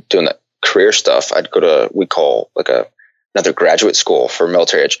doing that career stuff, I'd go to, we call another graduate school for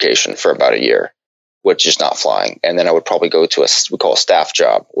military education for about a year, which is not flying. And then I would probably go to we call a staff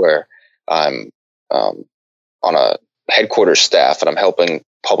job where I'm on a headquarters staff and I'm helping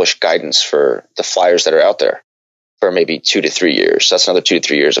publish guidance for the flyers that are out there for maybe 2 to 3 years. That's another 2 to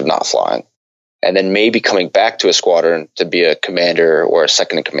 3 years of not flying. And then maybe coming back to a squadron to be a commander or a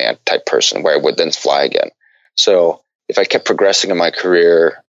second in command type person where I would then fly again. So if I kept progressing in my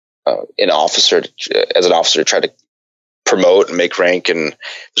career as an officer to try to promote and make rank, and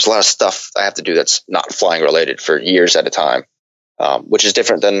there's a lot of stuff I have to do that's not flying related for years at a time. Which is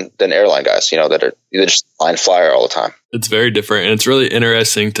different than airline guys, that are just line flyer all the time. It's very different. And it's really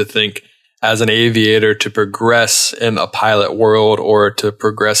interesting to think as an aviator to progress in a pilot world or to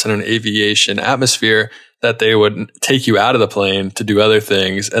progress in an aviation atmosphere that they would take you out of the plane to do other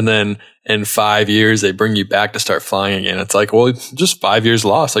things. And then in 5 years, they bring you back to start flying again. It's like, well, just 5 years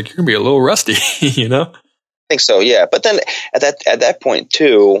lost. Like you're going to be a little rusty, I think so. Yeah. But then at that point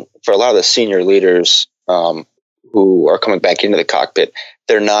too, for a lot of the senior leaders, who are coming back into the cockpit,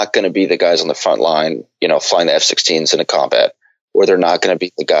 they're not going to be the guys on the front line, flying the F-16s in a combat, or they're not going to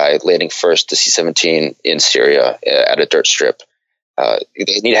be the guy landing first the C-17 in Syria at a dirt strip. They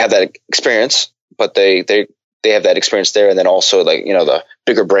need to have that experience, but they have that experience there, and then also the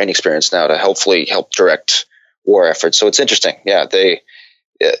bigger brain experience now to hopefully help direct war efforts. So it's interesting. Yeah,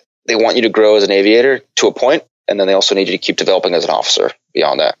 they want you to grow as an aviator to a point, and then they also need you to keep developing as an officer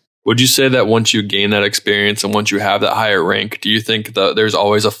beyond that. Would you say that once you gain that experience and once you have that higher rank, do you think that there's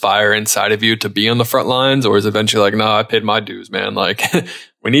always a fire inside of you to be on the front lines, or is it eventually like, no, I paid my dues, man. Like,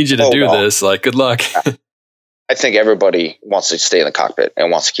 we need you to do this. Like, good luck. I think everybody wants to stay in the cockpit and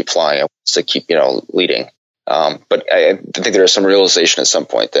wants to keep flying and wants to keep, leading. But I think there is some realization at some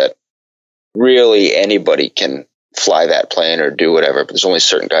point that really anybody can fly that plane or do whatever, but there's only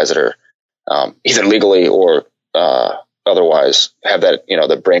certain guys that are either legally or otherwise have that,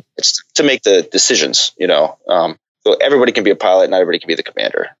 the brain to make the decisions, so everybody can be a pilot, not everybody can be the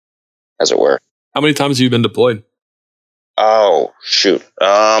commander, as it were. How many times have you been deployed? Oh, shoot.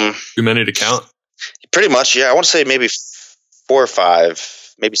 Too many to count? Pretty much, yeah. I want to say maybe 4 or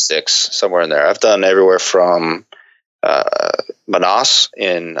 5, maybe 6, somewhere in there. I've done everywhere from Manas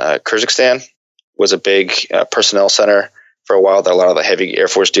in Kyrgyzstan, was a big personnel center for a while that a lot of the heavy Air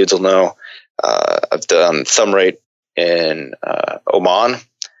Force dudes will know. I've done thumb rate in Oman, a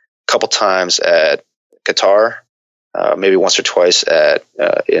couple times at Qatar, maybe once or twice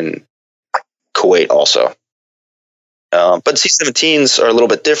in Kuwait also. But C-17s are a little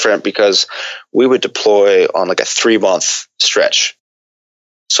bit different because we would deploy on like a 3-month stretch.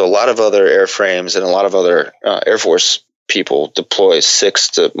 So a lot of other airframes and a lot of other Air Force people deploy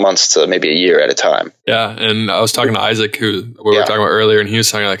 6 months to maybe a year at a time. Yeah, and I was talking to Isaac, who we were talking about earlier, and he was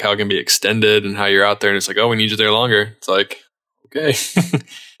talking like how it can be extended and how you're out there, and it's like, oh, we need you there longer. It's like, okay.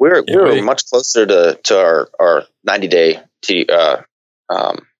 we're much closer to our 90-day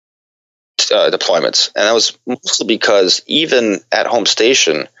deployments, and that was mostly because even at home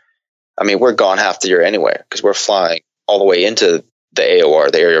station, I mean, we're gone half the year anyway because we're flying all the way into the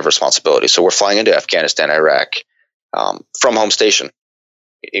AOR, the area of responsibility. So we're flying into Afghanistan, Iraq, from home station,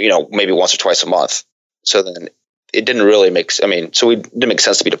 maybe once or twice a month. So then it didn't really make. So it didn't make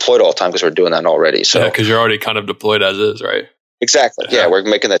sense to be deployed all the time because we're doing that already. So because you're already kind of deployed as is, right? Exactly. Yeah, we're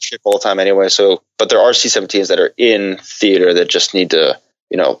making that trip all the time anyway. So, but there are C-17s that are in theater that just need to,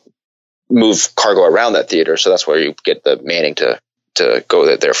 move cargo around that theater. So that's where you get the manning to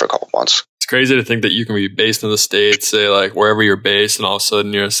go there for a couple months. It's crazy to think that you can be based in the States, say like wherever you're based, and all of a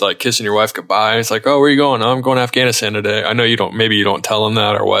sudden you're just like kissing your wife goodbye. It's like, oh, where are you going? Oh, I'm going to Afghanistan today. I know maybe you don't tell them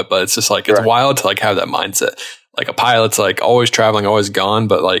that or what, but it's just like, it's wild to like have that mindset. Like a pilot's like always traveling, always gone,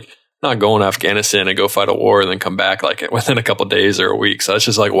 but like not going to Afghanistan and go fight a war and then come back like within a couple of days or a week. So it's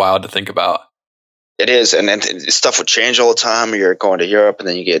just like wild to think about. It is, and then stuff would change all the time. You're going to Europe, and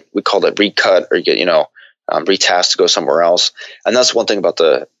then we call it recut, or you get retasked to go somewhere else. And that's one thing about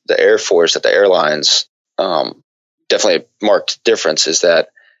the Air Force, that the airlines definitely a marked difference is that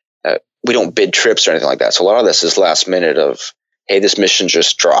we don't bid trips or anything like that. So a lot of this is last minute of, hey, this mission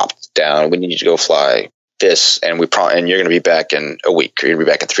just dropped down. We need you to go fly this, and you're going to be back in a week, or you're going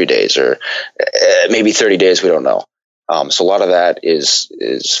to be back in 3 days, or maybe 30 days. We don't know. So a lot of that is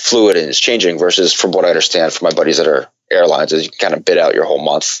fluid and is changing versus, from what I understand from my buddies that are airlines, is you kind of bid out your whole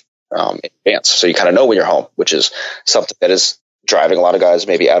month in advance. So you kind of know when you're home, which is something that is driving a lot of guys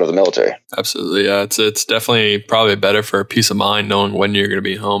maybe out of the military. Absolutely. Yeah. It's definitely probably better for peace of mind knowing when you're going to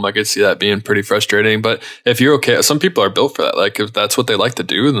be home. I could see that being pretty frustrating, but if you're okay, some people are built for that. Like if that's what they like to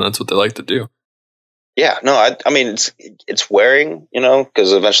do, then that's what they like to do. Yeah, no, I mean, it's wearing,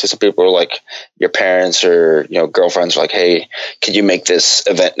 because eventually some people are like, your parents or, girlfriends are like, hey, could you make this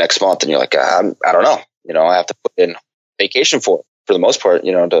event next month? And you're like, I don't know. I have to put in vacation for the most part,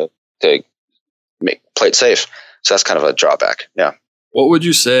 to play it safe. So that's kind of a drawback. Yeah. What would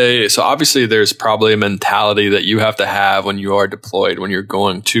you say? So obviously there's probably a mentality that you have to have when you are deployed, when you're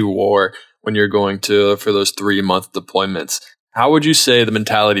going to war, when you're going for those 3-month deployments. How would you say the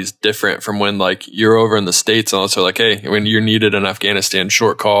mentality is different from when like you're over in the States and also like, hey, when you're needed in Afghanistan,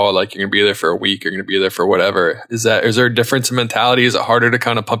 short call, like you're going to be there for a week, you're going to be there for whatever. Is there a difference in mentality? Is it harder to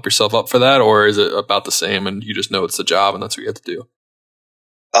kind of pump yourself up for that, or is it about the same and you just know it's the job and that's what you have to do?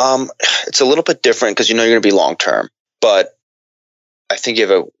 It's a little bit different because you're going to be long term, but I think you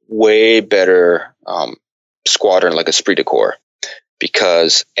have a way better squadron like Esprit de Corps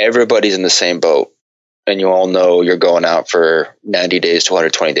because everybody's in the same boat. And you all know you're going out for 90 days to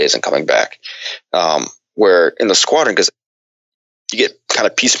 120 days and coming back. Where in the squadron, because you get kind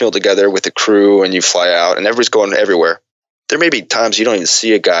of piecemeal together with the crew and you fly out and everybody's going everywhere. There may be times you don't even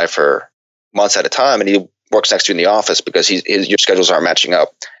see a guy for months at a time and he works next to you in the office because your schedules aren't matching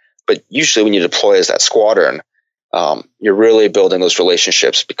up. But usually when you deploy as that squadron, you're really building those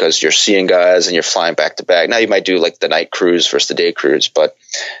relationships because you're seeing guys and you're flying back to back. Now you might do like the night cruise versus the day cruise, but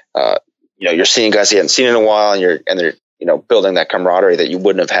you're seeing guys you hadn't seen in a while, and they're building that camaraderie that you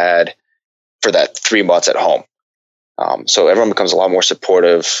wouldn't have had for that 3 months at home. So everyone becomes a lot more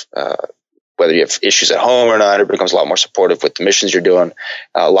supportive, whether you have issues at home or not. It becomes a lot more supportive with the missions you're doing,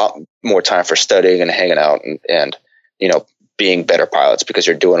 a lot more time for studying and hanging out and being better pilots, because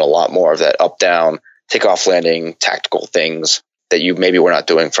you're doing a lot more of that up, down, takeoff, landing, tactical things that you maybe were not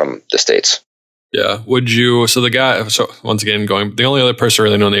doing from the States. Yeah. So once again, the only other person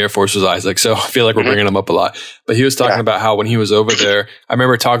really known in the Air Force was Isaac. So I feel like we're bringing him up a lot, but he was talking about how when he was over there, I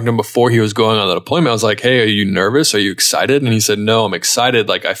remember talking to him before he was going on the deployment. I was like, "Hey, are you nervous? Are you excited?" And he said, "No, I'm excited.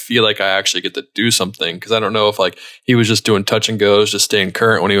 Like, I feel like I actually get to do something." Cause I don't know if like he was just doing touch and goes, just staying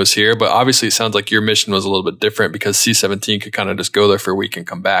current when he was here. But obviously it sounds like your mission was a little bit different because C-17 could kind of just go there for a week and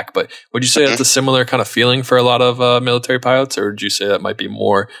come back. But would you say that's a similar kind of feeling for a lot of military pilots, or would you say that might be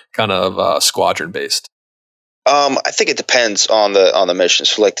more kind of squadron based? I think it depends on the mission.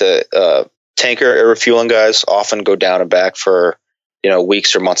 So like the tanker air refueling guys often go down and back for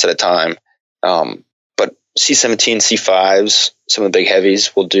weeks or months at a time. But C-17, C-5s, some of the big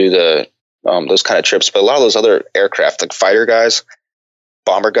heavies will do those kind of trips. But a lot of those other aircraft, like fighter guys,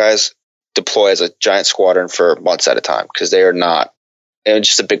 bomber guys, deploy as a giant squadron for months at a time because they are not, and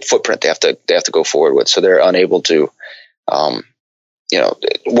just a big footprint they have to go forward with. So they're unable to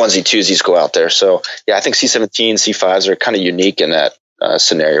onesie twosies go out there. So yeah, I think C-17, C-5s are kind of unique in that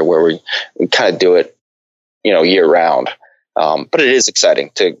scenario where we kind of do it, year round. But it is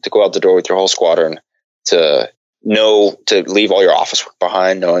exciting to go out the door with your whole squadron, to leave all your office work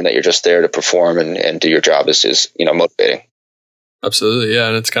behind, knowing that you're just there to perform and do your job is motivating. Absolutely. Yeah.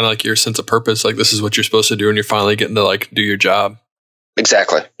 And it's kind of like your sense of purpose. Like this is what you're supposed to do. And you're finally getting to like do your job.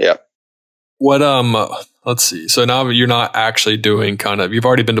 Exactly. Yeah. What, let's see. So now you're not actually doing you've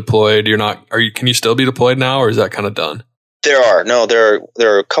already been deployed. Can you still be deployed now, or is that kind of done? There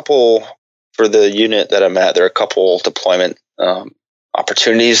are a couple for the unit that I'm at. There are a couple deployment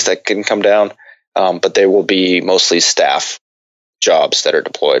opportunities that can come down, but they will be mostly staff jobs that are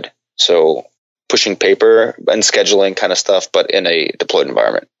deployed. So pushing paper and scheduling kind of stuff, but in a deployed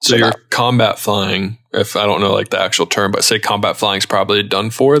environment. So you're combat flying, if I don't know like the actual term, but say combat flying is probably done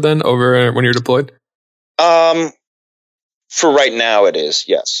for then over when you're deployed? For right now it is,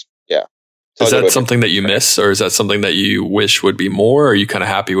 yes. Yeah. So is that something that you miss, or is that something that you wish would be more? Or are you kind of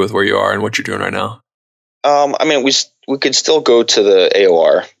happy with where you are and what you're doing right now? I mean, we could still go to the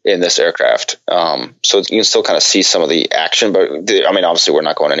AOR in this aircraft. So you can still kind of see some of the action, but obviously we're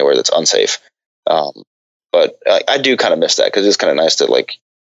not going anywhere that's unsafe. But I do kind of miss that because it's kind of nice to like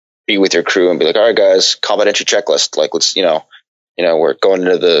be with your crew and be like, all right, guys, combat entry checklist. Like, let's, we're going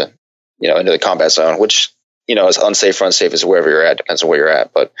into the, into the combat zone, which, is unsafe or unsafe is wherever you're at, depends on where you're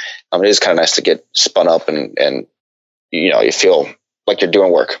at. But it is kind of nice to get spun up and you feel like you're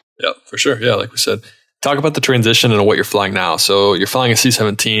doing work. Yeah, for sure. Yeah, like we said. Talk about the transition and what you're flying now. So you're flying a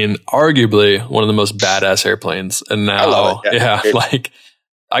C-17, arguably one of the most badass airplanes. And now, I love it. Yeah,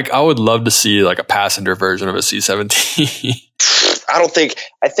 I would love to see like a passenger version of a C-17.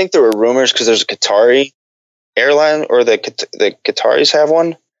 I think there were rumors because there's a Qatari airline, or the Qataris have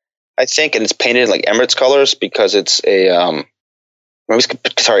one, I think, and it's painted in like Emirates colors because it's maybe it's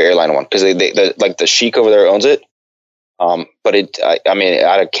Qatari airline one because they like the sheik over there owns it. But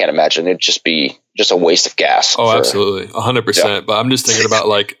I can't imagine it'd just be a waste of gas. Oh, absolutely. 100%. Yeah. But I'm just thinking about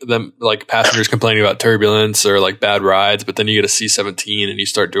like them, like passengers complaining about turbulence or like bad rides, but then you get a C-17 and you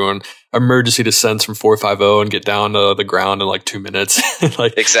start doing emergency descents from 450 and get down to the ground in like 2 minutes.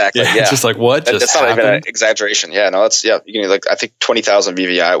 Like exactly. Yeah. It's just like, what? That's not even an exaggeration. Yeah. No, you can like, I think 20,000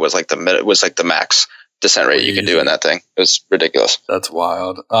 VVI was like the max descent rate you can do in that thing. It was ridiculous. That's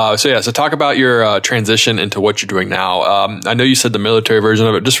wild. So talk about your transition into what you're doing now. I know you said the military version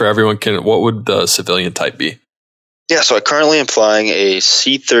of it. Just for everyone, what would the civilian type be? Yeah, so I currently am flying a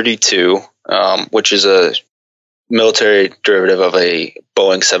C-32, which is a military derivative of a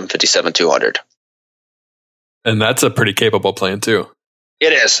Boeing 757-200. And that's a pretty capable plane too.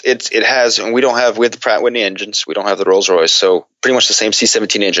 It is. It has, and we have the Pratt & Whitney engines. We don't have the Rolls-Royce. So pretty much the same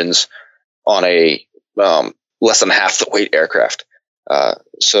C-17 engines on a less than half the weight aircraft.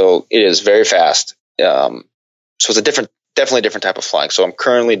 So it is very fast. So it's definitely a different type of flying. So I'm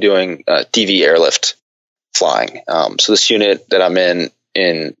currently doing DV airlift flying. So this unit that I'm in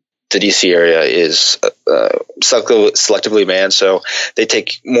the DC area is selectively manned. So they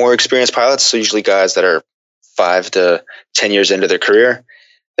take more experienced pilots. So usually guys that are 5 to 10 years into their career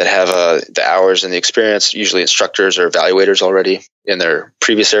that have the hours and the experience, usually instructors or evaluators already in their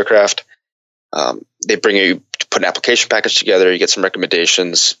previous aircraft. They bring you to put an application package together. You get some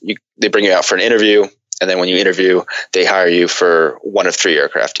recommendations. They bring you out for an interview. And then when you interview, they hire you for one of 3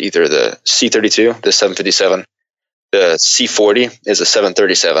 aircraft, either the C-32, the 757, the C-40 is a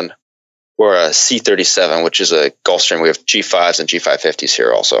 737, or a C-37, which is a Gulfstream. We have G5s and G550s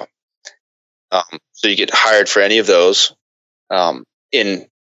here also. So you get hired for any of those in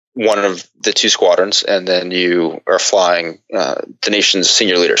one of the two squadrons, and then you are flying the nation's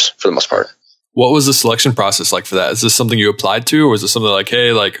senior leaders for the most part. What was the selection process like for that? Is this something you applied to, or was it something like,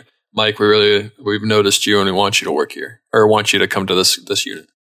 hey, like Mike, we've noticed you and we want you to work here, or want you to come to this unit?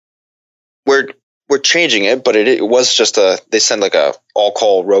 We're changing it, but it was just they send like a all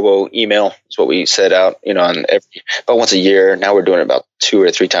call robo email is what we set out, on about once a year. Now we're doing it about 2 or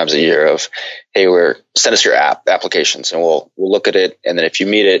 3 times a year of, hey, send us your applications and we'll look at it. And then if you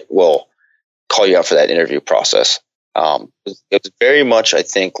meet it, we'll call you out for that interview process. It was very much, I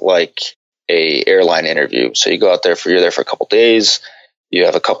think, like a airline interview. So you go out there you're there for a couple days. You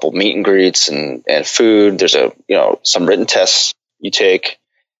have a couple meet and greets and food. There's some written tests you take.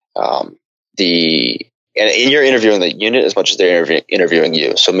 And you're interviewing the unit as much as they're interviewing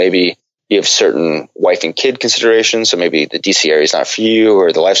you. So maybe you have certain wife and kid considerations. So maybe the DC area is not for you,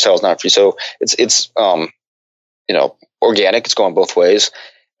 or the lifestyle is not for you. So it's organic. It's going both ways.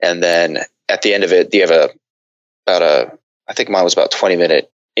 And then at the end of it, you have I think mine was about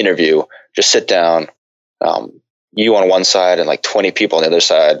 20-minute interview. Just sit down, you on one side and like 20 people on the other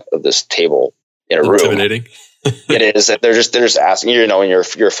side of this table in a room. Intimidating. It is. They're just asking you, in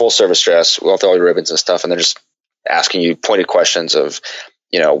your full service dress with all your ribbons and stuff, and they're just asking you pointed questions of,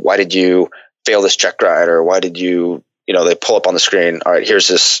 why did you fail this check ride, or why did you, they pull up on the screen. All right, here's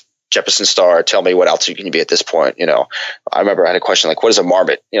this Jeppesen star. Tell me what altitude can you be at this point. I remember I had a question like, what is a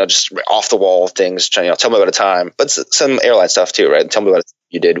marmot? Just off the wall things. Tell me about a time, but some airline stuff too, right? Tell me what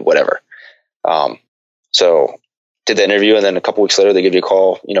you did, whatever. So did the interview, and then a couple weeks later they give you a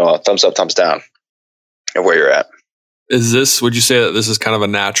call. A thumbs up, thumbs down. And where you're at. Would you say that this is kind of a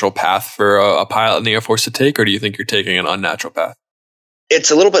natural path for a pilot in the Air Force to take, or do you think you're taking an unnatural path?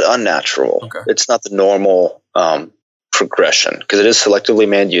 It's a little bit unnatural. Okay. It's not the normal progression because it is selectively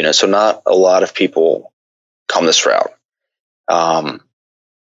manned unit. So not a lot of people come this route. And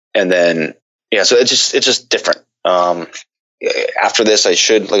then, so it's just different. After this, I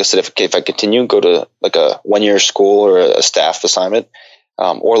should, like I said, if I continue, go to like a 1-year school or a staff assignment.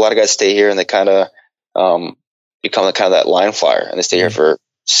 Or a lot of guys stay here and they kind of, become kind of that line flyer, and they stay here for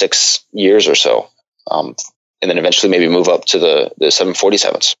 6 years or so, and then eventually maybe move up to the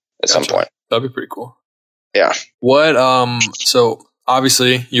 747s at some point. That'd be pretty cool. Yeah. What? So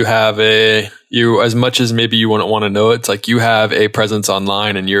obviously you have as much as maybe you wouldn't want to know, it's like you have a presence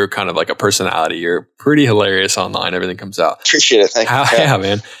online, and you're kind of like a personality. You're pretty hilarious online. Everything comes out. Appreciate it. Thank you. Yeah,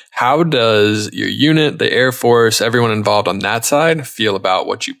 man. How does your unit, the Air Force, everyone involved on that side feel about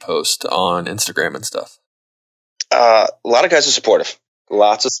what you post on Instagram and stuff? A lot of guys are supportive.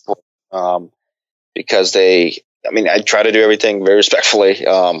 Lots of support. Because I try to do everything very respectfully.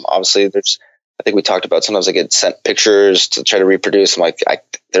 Obviously, I think we talked about sometimes I get sent pictures to try to reproduce. I'm like,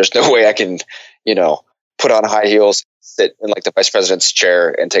 there's no way I can, put on high heels, sit in like the vice president's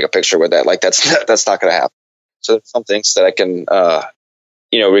chair and take a picture with that. Like that's not going to happen. So there's some things that I can,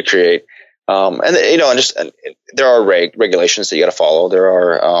 recreate. And there are regulations that you got to follow. There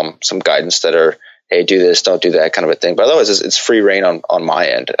are some guidance that are, hey, do this, don't do that kind of a thing. But otherwise, it's free reign on my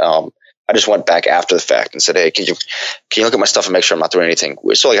end. I just went back after the fact and said, hey, can you look at my stuff and make sure I'm not doing anything?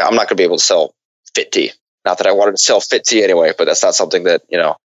 So like, I'm not going to be able to sell Fit Tea. Not that I wanted to sell Fit Tea anyway, but that's not something that,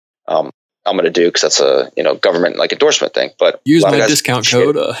 I'm going to do because that's a, government like endorsement thing. But use my discount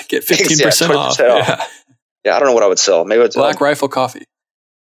code, get 15% off. Yeah, I don't know what I would sell. Maybe it's Black Rifle Coffee.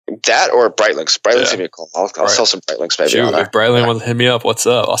 That or Breitlinks. Breitlinks give me a call. I'll sell some Breitlinks maybe. Shoot, if Breitling wants to hit me up, what's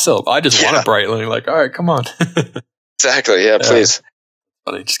up? I'll sell. I just want a Breitling. Like, all right, come on. Exactly. Yeah, please.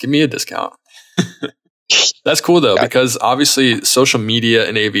 Funny. Just give me a discount. That's cool though, because obviously social media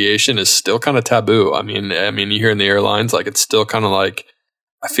in aviation is still kind of taboo. I mean, you hear in the airlines, like it's still kind of like,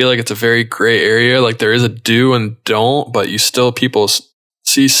 I feel like it's a very gray area. Like there is a do and don't, but you still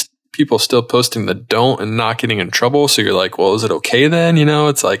see people still posting the don't and not getting in trouble. So you're like, well, is it okay then?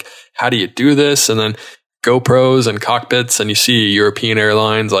 It's like, how do you do this? And then GoPros and cockpits, and you see European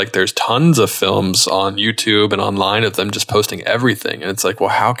airlines, like there's tons of films on YouTube and online of them just posting everything. And it's like, well,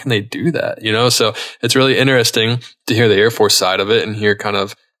 how can they do that? So it's really interesting to hear the Air Force side of it and hear kind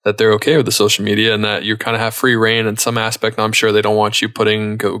of that they're okay with the social media and that you kind of have free reign in some aspect. And I'm sure they don't want you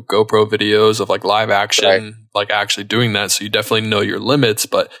putting GoPro videos of like live action, like actually doing that. So you definitely know your limits,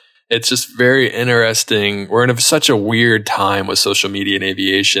 but it's just very interesting. We're in such a weird time with social media and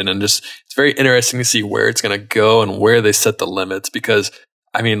aviation, and just it's very interesting to see where it's going to go and where they set the limits. Because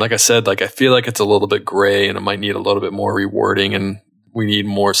like I said, like I feel like it's a little bit gray and it might need a little bit more rewording, and we need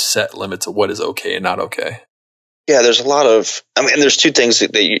more set limits of what is okay and not okay. Yeah, there's a lot of, there's two things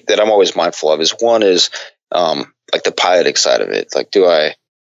that I'm always mindful of. Is one is like the piloting side of it. Like,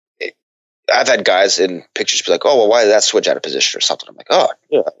 I've had guys in pictures be like, oh, well, why did that switch out of position or something? I'm like, oh,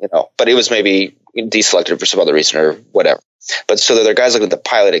 yeah, but it was maybe deselected for some other reason or whatever. But so there are guys looking at the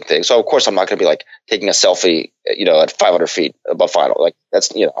piloting thing. So of course I'm not going to be like taking a selfie, at 500 feet above final. Like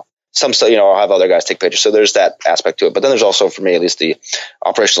that's, some stuff, I'll have other guys take pictures. So there's that aspect to it. But then there's also, for me, at least the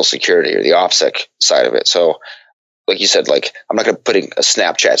operational security or the OPSEC side of it. So like you said, like I'm not going to put a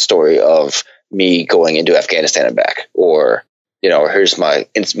Snapchat story of me going into Afghanistan and back, or here's my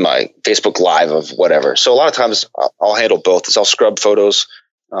Facebook Live of whatever. So a lot of times I'll handle both. I'll scrub photos.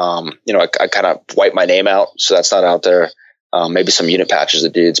 I kind of wipe my name out, so that's not out there. Maybe some unit patches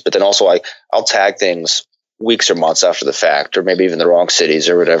of dudes, but then also I'll tag things weeks or months after the fact, or maybe even the wrong cities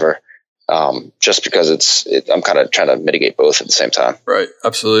or whatever. Just because I'm kind of trying to mitigate both at the same time. Right.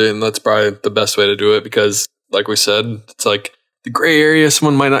 Absolutely. And that's probably the best way to do it, because like we said, it's like the gray area,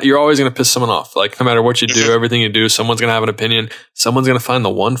 someone might not, you're always going to piss someone off. Like no matter what you do, everything you do, someone's going to have an opinion. Someone's going to find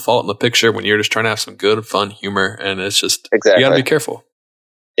the one fault in the picture when you're just trying to have some good, fun humor. And it's just, exactly. You got to be careful.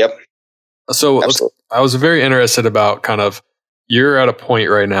 Yep. So I was very interested about kind of, you're at a point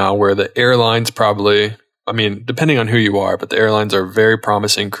right now where the airlines probably, depending on who you are, but the airlines are a very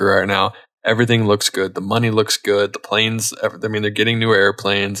promising career right now. Everything looks good. The money looks good. The planes, they're getting newer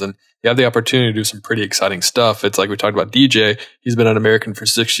airplanes, and you have the opportunity to do some pretty exciting stuff. It's like we talked about DJ. He's been at American for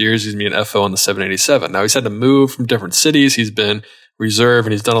 6 years. He's been an FO on the 787. Now he's had to move from different cities. He's been reserve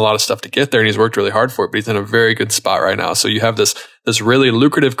and he's done a lot of stuff to get there, and he's worked really hard for it, but he's in a very good spot right now. So you have this really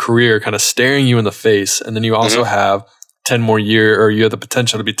lucrative career kind of staring you in the face. And then you also have 10 more years, or you have the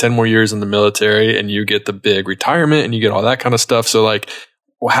potential to be 10 more years in the military, and you get the big retirement and you get all that kind of stuff. So like,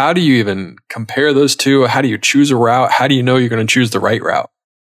 well, how do you even compare those two? How do you choose a route? How do you know you're going to choose the right route?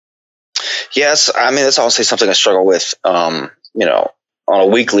 Yes. That's honestly something I struggle with, on a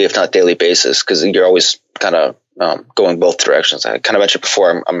weekly, if not daily basis, because you're always kind of going both directions. I kind of mentioned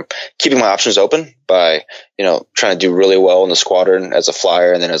before, I'm keeping my options open by, trying to do really well in the squadron as a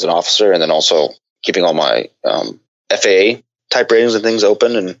flyer and then as an officer, and then also keeping all my FAA type ratings and things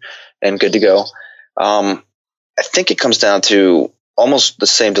open and good to go. I think it comes down to almost the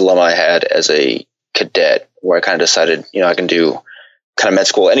same dilemma I had as a cadet, where I kind of decided, I can do kind of med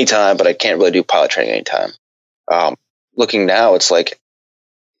school anytime, but I can't really do pilot training anytime. Looking now, it's like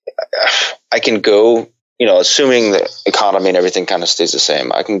I can go, assuming the economy and everything kind of stays the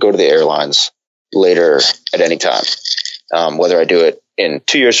same, I can go to the airlines later at any time, whether I do it in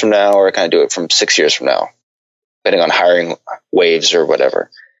 2 years from now or I kind of do it from 6 years from now, depending on hiring waves or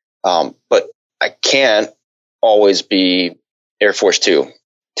whatever. But I can't always be Air Force 2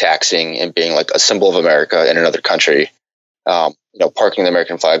 taxing and being like a symbol of America in another country, parking the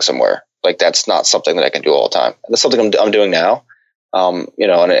American flag somewhere. Like that's not something that I can do all the time. And that's something I'm doing now.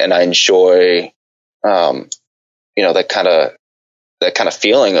 And I enjoy, that kind of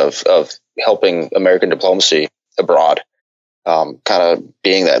feeling of helping American diplomacy abroad, kind of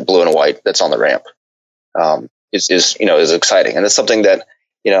being that blue and white that's on the ramp, is exciting. And that's something that,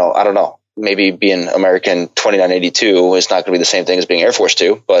 I don't know, maybe being American 2982 is not going to be the same thing as being Air Force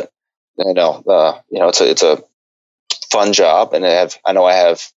 2, but it's a fun job. And I know I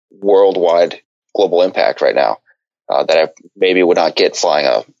have worldwide global impact right now, that I maybe would not get flying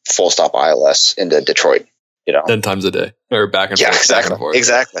a full stop ILS into Detroit, 10 times a day or back and forth. Yeah, exactly. Back and forth.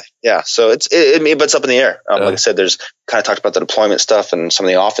 Exactly. Yeah. So but it's up in the air. Like I said, there's kind of talked about the deployment stuff and some of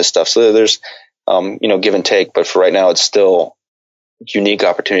the office stuff. So there's, give and take, but for right now, it's still unique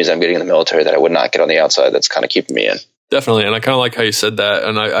opportunities I'm getting in the military that I would not get on the outside. That's kind of keeping me in. Definitely. And I kind of like how you said that.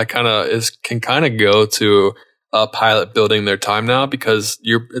 And I kind of can kind of go to a pilot building their time now, because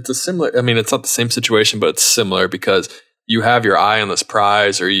it's a similar, it's not the same situation, but it's similar because you have your eye on this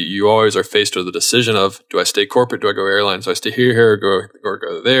prize, or you always are faced with the decision of, do I stay corporate? Do I go airlines? Do I stay here or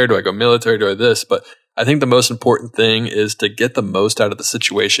go there? Do I go military? Do I this? But I think the most important thing is to get the most out of the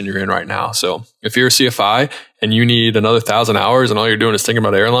situation you're in right now. So if you're a CFI and you need another 1,000 hours and all you're doing is thinking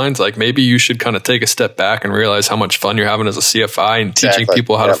about airlines, like maybe you should kind of take a step back and realize how much fun you're having as a CFI and teaching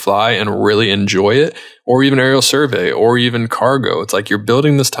people how to fly and really enjoy it, or even aerial survey or even cargo. It's like you're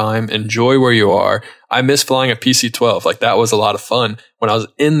building this time, enjoy where you are. I miss flying a PC-12. Like that was a lot of fun. When I was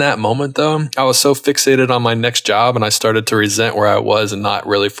in that moment though, I was so fixated on my next job and I started to resent where I was and not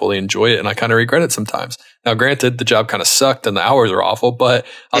really fully enjoy it. And I kind of regret it sometimes. Now, granted, the job kind of sucked and the hours are awful, but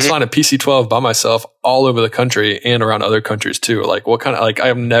I was flying a PC-12 by myself all over the country and around other countries too. Like what kind of, like,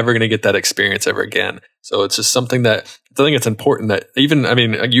 I'm never going to get that experience ever again. So it's just something that I think it's important that even, I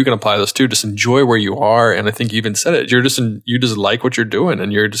mean, you can apply this too, just enjoy where you are. And I think you even said it, you just like what you're doing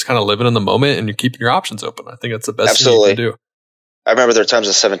and you're just kind of living in the moment and you're keeping your options open. I think that's the best thing you can do. I remember there were times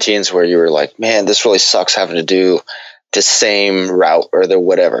in 17s where you were like, man, this really sucks having to do the same route or the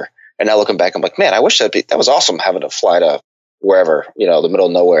whatever. And now looking back, I'm like, man, I wish that was awesome having to fly to wherever, the middle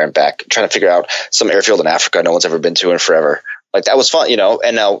of nowhere and back, trying to figure out some airfield in Africa no one's ever been to in forever. Like that was fun,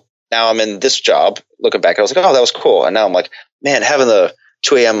 and now I'm in this job. Looking back, I was like, oh, that was cool. And now I'm like, man, having the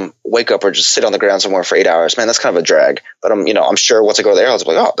 2 a.m. wake up or just sit on the ground somewhere for 8 hours, man, that's kind of a drag. But I'm sure once I go there, I was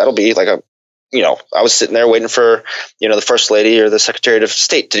like, oh, that'll be like I was sitting there waiting for, the first lady or the secretary of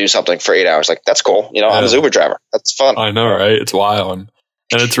state to do something for 8 hours. Like, that's cool. I'm a Uber driver. That's fun. I know, right? It's wild.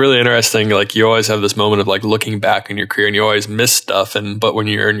 And it's really interesting. Like, you always have this moment of like looking back in your career and you always miss stuff. But when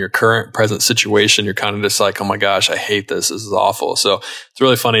you're in your current present situation, you're kind of just like, oh my gosh, I hate this. This is awful. So it's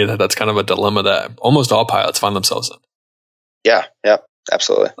really funny that that's kind of a dilemma that almost all pilots find themselves in. Yeah. Yeah.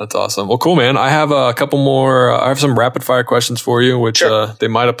 Absolutely. That's awesome. Well, cool, man. I have a couple more. I have some rapid fire questions for you, which they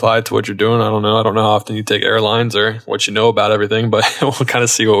might apply to what you're doing. I don't know. I don't know how often you take airlines or what you know about everything, but we'll kind of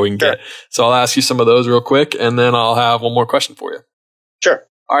see what we can get. So I'll ask you some of those real quick, and then I'll have one more question for you. Sure.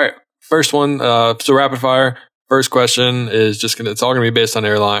 All right. First one. So rapid fire. First question is it's all gonna be based on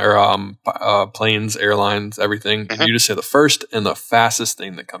airline or planes, airlines, everything. Mm-hmm. You just say the first and the fastest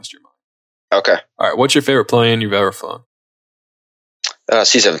thing that comes to your mind. Okay. All right. What's your favorite plane you've ever flown?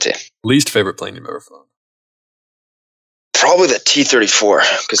 C-17. Least favorite plane you've ever flown? Probably the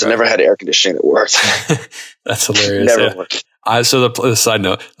T-34 because I never had air conditioning that worked. That's hilarious. Never worked. So the side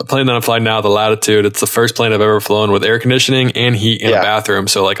note, the plane that I'm flying now, the Latitude, it's the first plane I've ever flown with air conditioning and heat in a bathroom.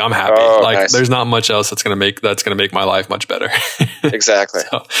 So like I'm happy. Nice. There's not much else that's gonna make my life much better. Exactly.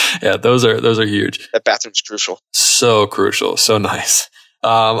 So, yeah, those are huge. That bathroom's crucial. So crucial. So nice.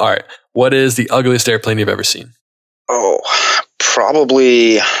 All right. What is the ugliest airplane you've ever seen? Oh,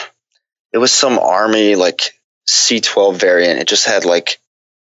 probably it was some Army like C-12 variant. It just had like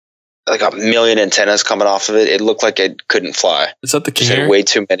a million antennas coming off of it. It looked like it couldn't fly. Is that the King Air? Way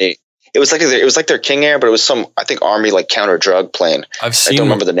too many. It was like their King Air, but it was some, I think, Army like counter drug plane. I don't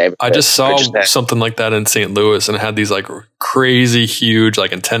remember the name. I just saw something like that in St. Louis, and it had these like crazy huge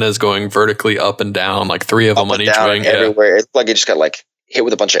like antennas going vertically up and down, like 3 of them on each wing. Everywhere. It's like it just got like hit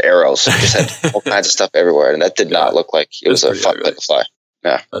with a bunch of arrows. It just had all kinds of stuff everywhere, and that did not look like it was a fun plane to fly.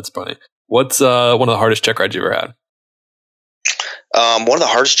 Yeah, that's funny. What's one of the hardest check rides you ever had? One of the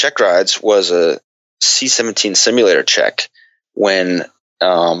hardest check rides was a C-17 simulator check when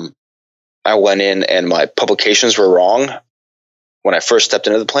I went in and my publications were wrong when I first stepped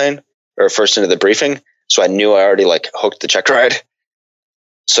into the plane or first into the briefing. So I knew I already like hooked the check ride.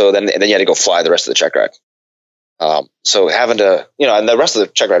 So then you had to go fly the rest of the check ride. So having to, and the rest of the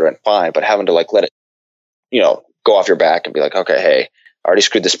check ride went fine, but having to like let it, go off your back and be like, okay, hey, I already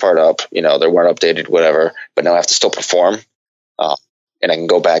screwed this part up. They weren't updated, whatever, but now I have to still perform. And I can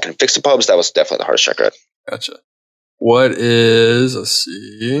go back and fix the pubs. That was definitely the hardest check ride. Gotcha. What's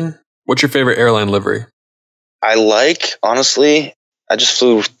your favorite airline livery? Honestly, I just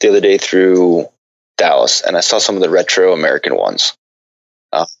flew the other day through Dallas and I saw some of the retro American ones.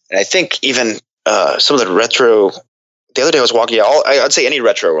 And I think even some of the retro, the other day I was walking, I'd say any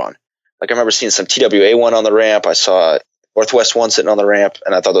retro one. Like I remember seeing some TWA one on the ramp. I saw Northwest one sitting on the ramp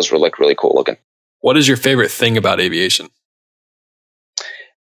and I thought those were like really cool looking. What is your favorite thing about aviation?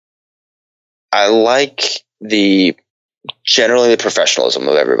 I like generally the professionalism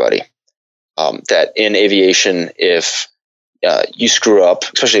of everybody. That in aviation, if you screw up,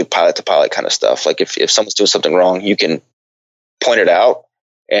 especially pilot to pilot kind of stuff, like if someone's doing something wrong, you can point it out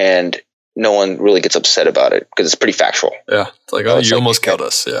and no one really gets upset about it because it's pretty factual. Yeah. It's like, you almost killed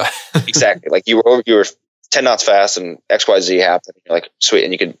us. Yeah. Exactly. Like you were 10 knots fast and XYZ happened. You're like, sweet.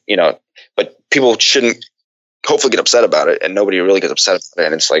 And you could, but people shouldn't hopefully get upset about it and nobody really gets upset about it.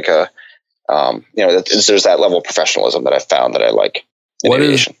 And it's like, there's that level of professionalism that I found that I like.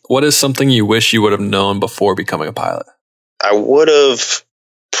 What is something you wish you would have known before becoming a pilot? I would have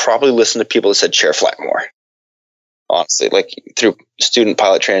probably listened to people that said chair fly more. Honestly, like through student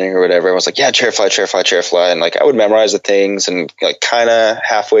pilot training or whatever, I was like, yeah, chair fly. And like, I would memorize the things and like kind of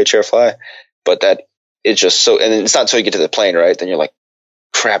halfway chair fly, but that it's just so, and it's not until you get to the plane, right? Then you're like,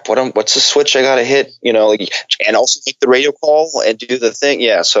 crap, what's the switch I got to hit? And also make the radio call and do the thing.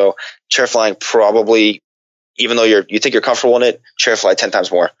 Yeah. So chair flying probably, even though you think you're comfortable in it, chair fly 10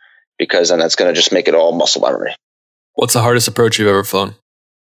 times more because then that's going to just make it all muscle memory. What's the hardest approach you've ever flown?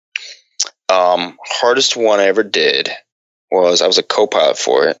 Hardest one I ever did was I was a co-pilot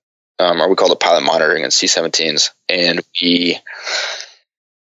for it, or we called it pilot monitoring in C-17s, and we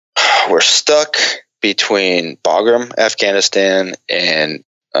were stuck between Bagram, Afghanistan, and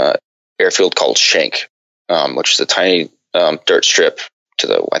airfield called Shank, which is a tiny dirt strip to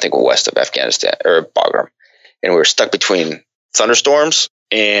the, I think, west of Afghanistan, or Bagram. And we were stuck between thunderstorms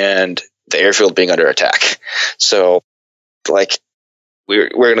and the airfield being under attack. So, like, we're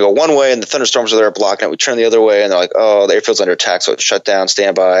going to go one way and the thunderstorms are there blocking it. We turn the other way and they're like, oh, the airfield's under attack, so it's shut down,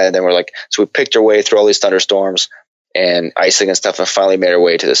 stand by. And then we're like, so we picked our way through all these thunderstorms and icing and stuff, and finally made our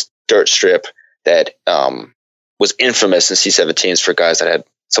way to this dirt strip that was infamous in C-17s for guys that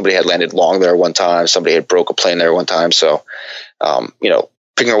somebody had landed long there one time, somebody had broke a plane there one time. So,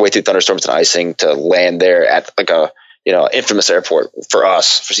 picking our way through thunderstorms and icing to land there at like a, infamous airport for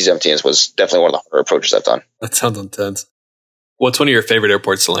us, for C-17s, was definitely one of the harder approaches I've done. That sounds intense. What's one of your favorite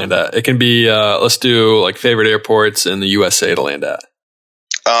airports to land at? It can be, let's do like favorite airports in the USA to land at.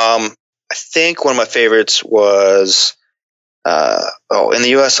 I think one of my favorites was, in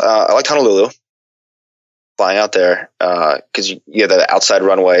the US, I liked Honolulu. Flying out there, because you have the outside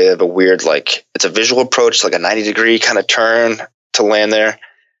runway, you have a weird, like, it's a visual approach, like a 90-degree kind of turn to land there.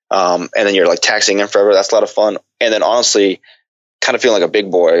 And then you're like taxiing in forever. That's a lot of fun. And then honestly, kind of feeling like a big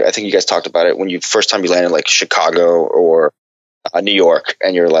boy. I think you guys talked about it when first time you landed like Chicago or New York,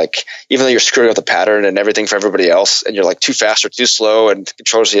 and you're like, even though you're screwing up the pattern and everything for everybody else, and you're like too fast or too slow, and the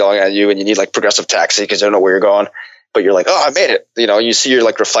controllers are yelling at you, and you need like progressive taxi because they don't know where you're going, but you're like, oh, I made it. You see your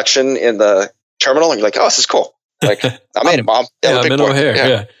like reflection in the terminal, and you're like, oh, this is cool. Like, I made it, Mom. I'm in O'Hare.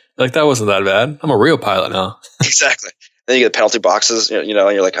 Yeah. Like, that wasn't that bad. I'm a real pilot now. Exactly. Then you get the penalty boxes, and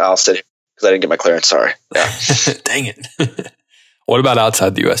you're like, oh, I'll sit here because I didn't get my clearance. Sorry. Yeah. Dang it. What about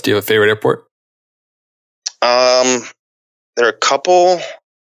outside the U.S.? Do you have a favorite airport? There are a couple.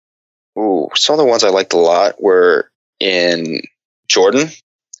 Some of the ones I liked a lot were in Jordan.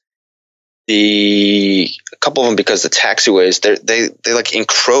 A couple of them, because the taxiways, they like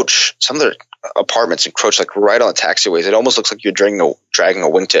encroach. Some of their apartments encroach like right on the taxiways. It almost looks like you're dragging a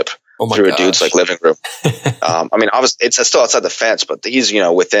wingtip through a dude's like living room. I mean, obviously it's still outside the fence, but he's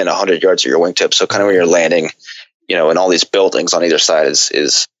within 100 yards of your wingtip. So kind of when you're landing, in all these buildings on either side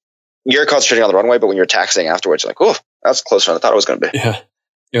is you're concentrating on the runway, but when you're taxiing afterwards, you're like, oh, that's closer than I thought it was going to be. Yeah.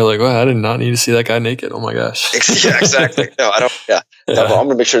 You're like, well, I did not need to see that guy naked. Oh my gosh. Yeah, exactly. No, I don't. Yeah. No, I'm going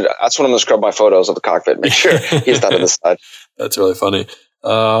to make sure that's when I'm going to scrub my photos of the cockpit and make sure he's not on the side. That's really funny.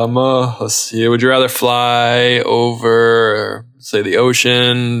 Let's see. Would you rather fly over, say, the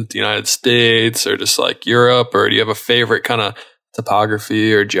ocean, the United States, or just like Europe, or do you have a favorite kind of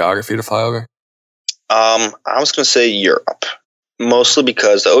topography or geography to fly over? I was going to say Europe, mostly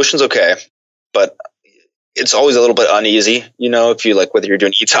because the ocean's okay, but it's always a little bit uneasy, if you like, whether you're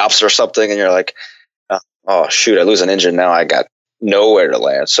doing ETOPS or something and you're like, oh shoot, I lose an engine. Now I got nowhere to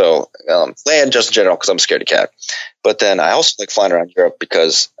land. So land just in general, because I'm scared of cat. But then I also like flying around Europe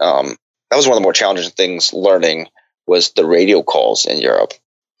because that was one of the more challenging things learning, was the radio calls in Europe,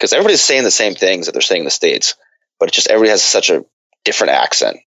 because everybody's saying the same things that they're saying in the States, but it's just everybody has such a different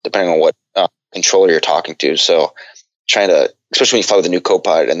accent depending on what controller you're talking to. So trying to, especially when you fly with a new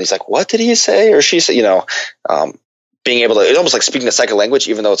co-pilot and he's like, what did he say or she say, being able to, it's almost like speaking a second language,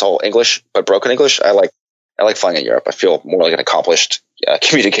 even though it's all English, but broken English. I like flying in Europe. I feel more like an accomplished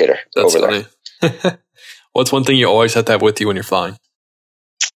communicator. That's over funny. There. What's one thing you always have to have with you when you're flying?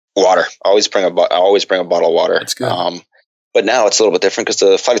 Water. I always bring a bottle of water. That's good. But now it's a little bit different because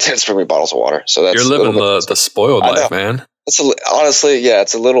the flight attendants bring me bottles of water. So that's, you're living the spoiled life, man. Honestly, yeah,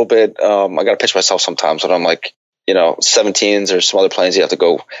 it's a little bit. I got to pinch myself sometimes when I'm like, 17s or some other planes, you have to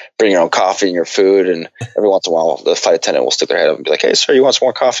go bring your own coffee and your food. And every once in a while, the flight attendant will stick their head up and be like, hey, sir, you want some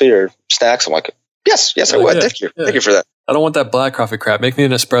more coffee or snacks? I'm like, yes, I would. Yeah, thank you. Yeah. Thank you for that. I don't want that black coffee crap. Make me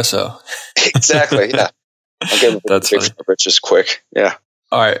an espresso. Exactly. Yeah. I'll give it That's funny. Just quick. Yeah.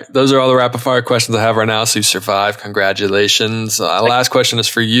 All right. Those are all the rapid fire questions I have right now. So you survived. Congratulations. Last question is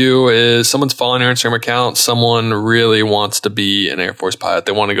for you. Is someone's following your Instagram account? Someone really wants to be an Air Force pilot.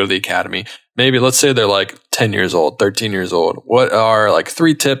 They want to go to the academy. Maybe let's say they're like 10 years old, 13 years old. What are like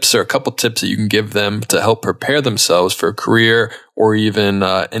 3 tips or a couple tips that you can give them to help prepare themselves for a career or even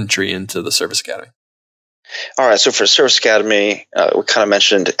entry into the service academy? All right. So for service academy, we kind of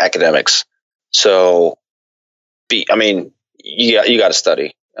mentioned academics. So you got to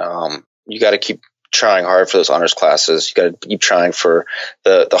study. You got to keep trying hard for those honors classes. You got to keep trying for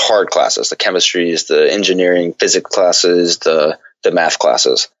the hard classes, the chemistries, the engineering, physics classes, the math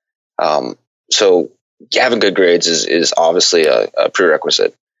classes. So having good grades is obviously a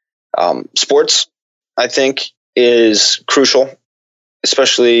prerequisite. Sports, I think, is crucial.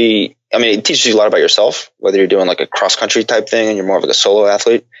 especially, I mean, it teaches you a lot about yourself, whether you're doing like a cross country type thing and you're more of like a solo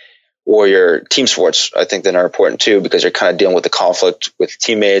athlete, or your team sports. I think that are important too, because you're kind of dealing with the conflict with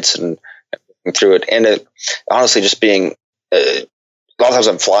teammates and through it. And honestly, just being, a lot of times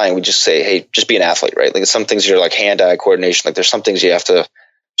I'm flying, we just say, hey, just be an athlete, right? Like some things are like hand-eye coordination. Like there's some things you have to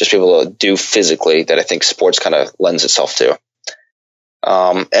just be able to do physically that I think sports kind of lends itself to.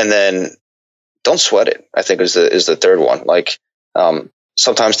 And then don't sweat it, I think is the third one. Like,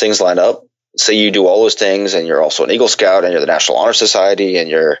 sometimes things line up. Say you do all those things and you're also an Eagle Scout and you're the National Honor Society and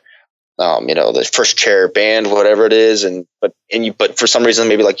you're, the first chair band, whatever it is. But for some reason,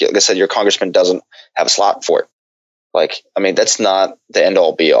 maybe like I said, your congressman doesn't have a slot for it. Like, I mean, that's not the end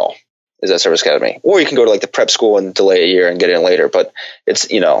all be all, is that service academy. Or you can go to like the prep school and delay a year and get in later. But it's,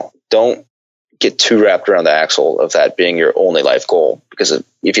 don't get too wrapped around the axle of that being your only life goal, because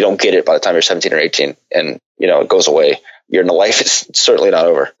if you don't get it by the time you're 17 or 18 and, it goes away, your life is certainly not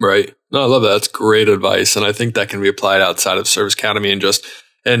over. Right. No, I love that. That's great advice. And I think that can be applied outside of service academy and just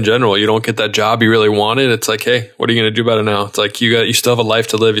in general. You don't get that job you really wanted. It's like, hey, what are you going to do about it now? It's like you still have a life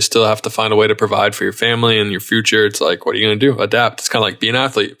to live. You still have to find a way to provide for your family and your future. It's like, what are you going to do? Adapt. It's kind of like be an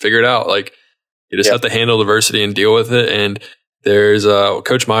athlete. Figure it out. Like you just have to handle adversity and deal with it. And there's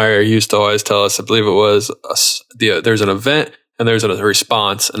Coach Meyer, he used to always tell us, I believe it was, there's an event and there's a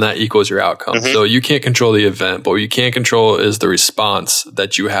response, and that equals your outcome. Mm-hmm. So you can't control the event, but what you can control is the response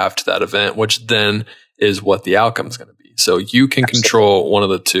that you have to that event, which then is what the outcome is going to be. So you can control one of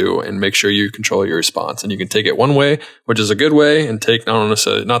the two and make sure you control your response. And you can take it one way, which is a good way, and take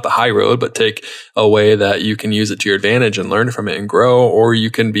not the high road, but take a way that you can use it to your advantage and learn from it and grow. Or you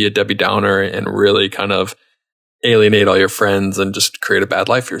can be a Debbie Downer and really kind of alienate all your friends and just create a bad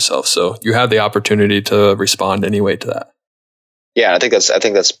life for yourself. So you have the opportunity to respond anyway to that. Yeah, I think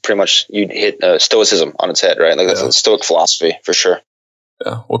that's pretty much, you hit stoicism on its head, right? Like that's a stoic philosophy for sure.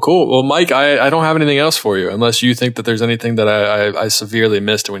 Yeah. Well, cool. Well, Mike, I don't have anything else for you unless you think that there's anything that I severely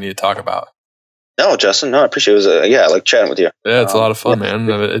missed and we need to talk about. No, Justin. No, I appreciate it. I like chatting with you. Yeah, it's a lot of fun, man.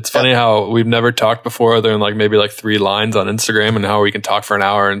 It's funny how we've never talked before other than like maybe like 3 lines on Instagram, and how we can talk for an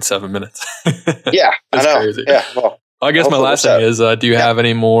hour and 7 minutes. Yeah, I know. Crazy. Yeah. Well, I guess my last thing is, do you have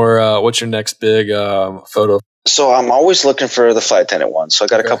any more, what's your next big photo? So I'm always looking for the flight attendant one. So I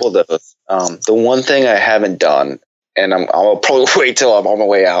got a couple of those. The one thing I haven't done, and I'll probably wait till I'm on my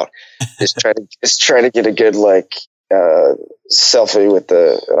way out, is try to get a good selfie with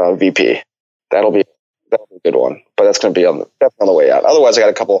the VP. That'll be a good one, but that's going to be definitely on the way out. Otherwise, I got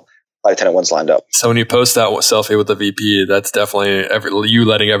a couple flight attendant ones lined up. So when you post that selfie with the VP, that's definitely you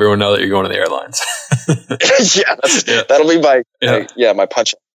letting everyone know that you're going to the airlines. That'll be my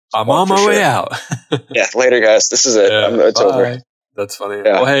punch. I'm on my way out. Yeah, later, guys. This is it. It's over. That's funny.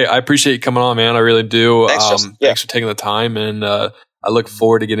 Yeah. Well, hey, I appreciate you coming on, man. I really do. Thanks, thanks for taking the time, and I look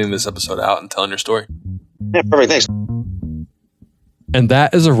forward to getting this episode out and telling your story. Yeah, perfect. Thanks. And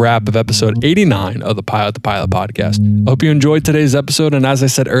that is a wrap of episode 89 of the Pilot podcast. I hope you enjoyed today's episode. And as I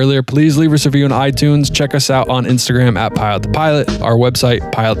said earlier, please leave us a review on iTunes. Check us out on Instagram at PilotThePilot, our website,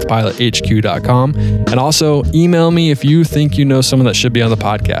 pilotthepilothq.com. And also email me if you think you know someone that should be on the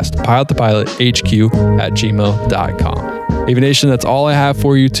podcast, pilotthepilothq@gmail.com. Aviation, that's all I have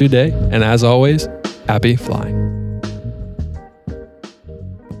for you today. And as always, happy flying.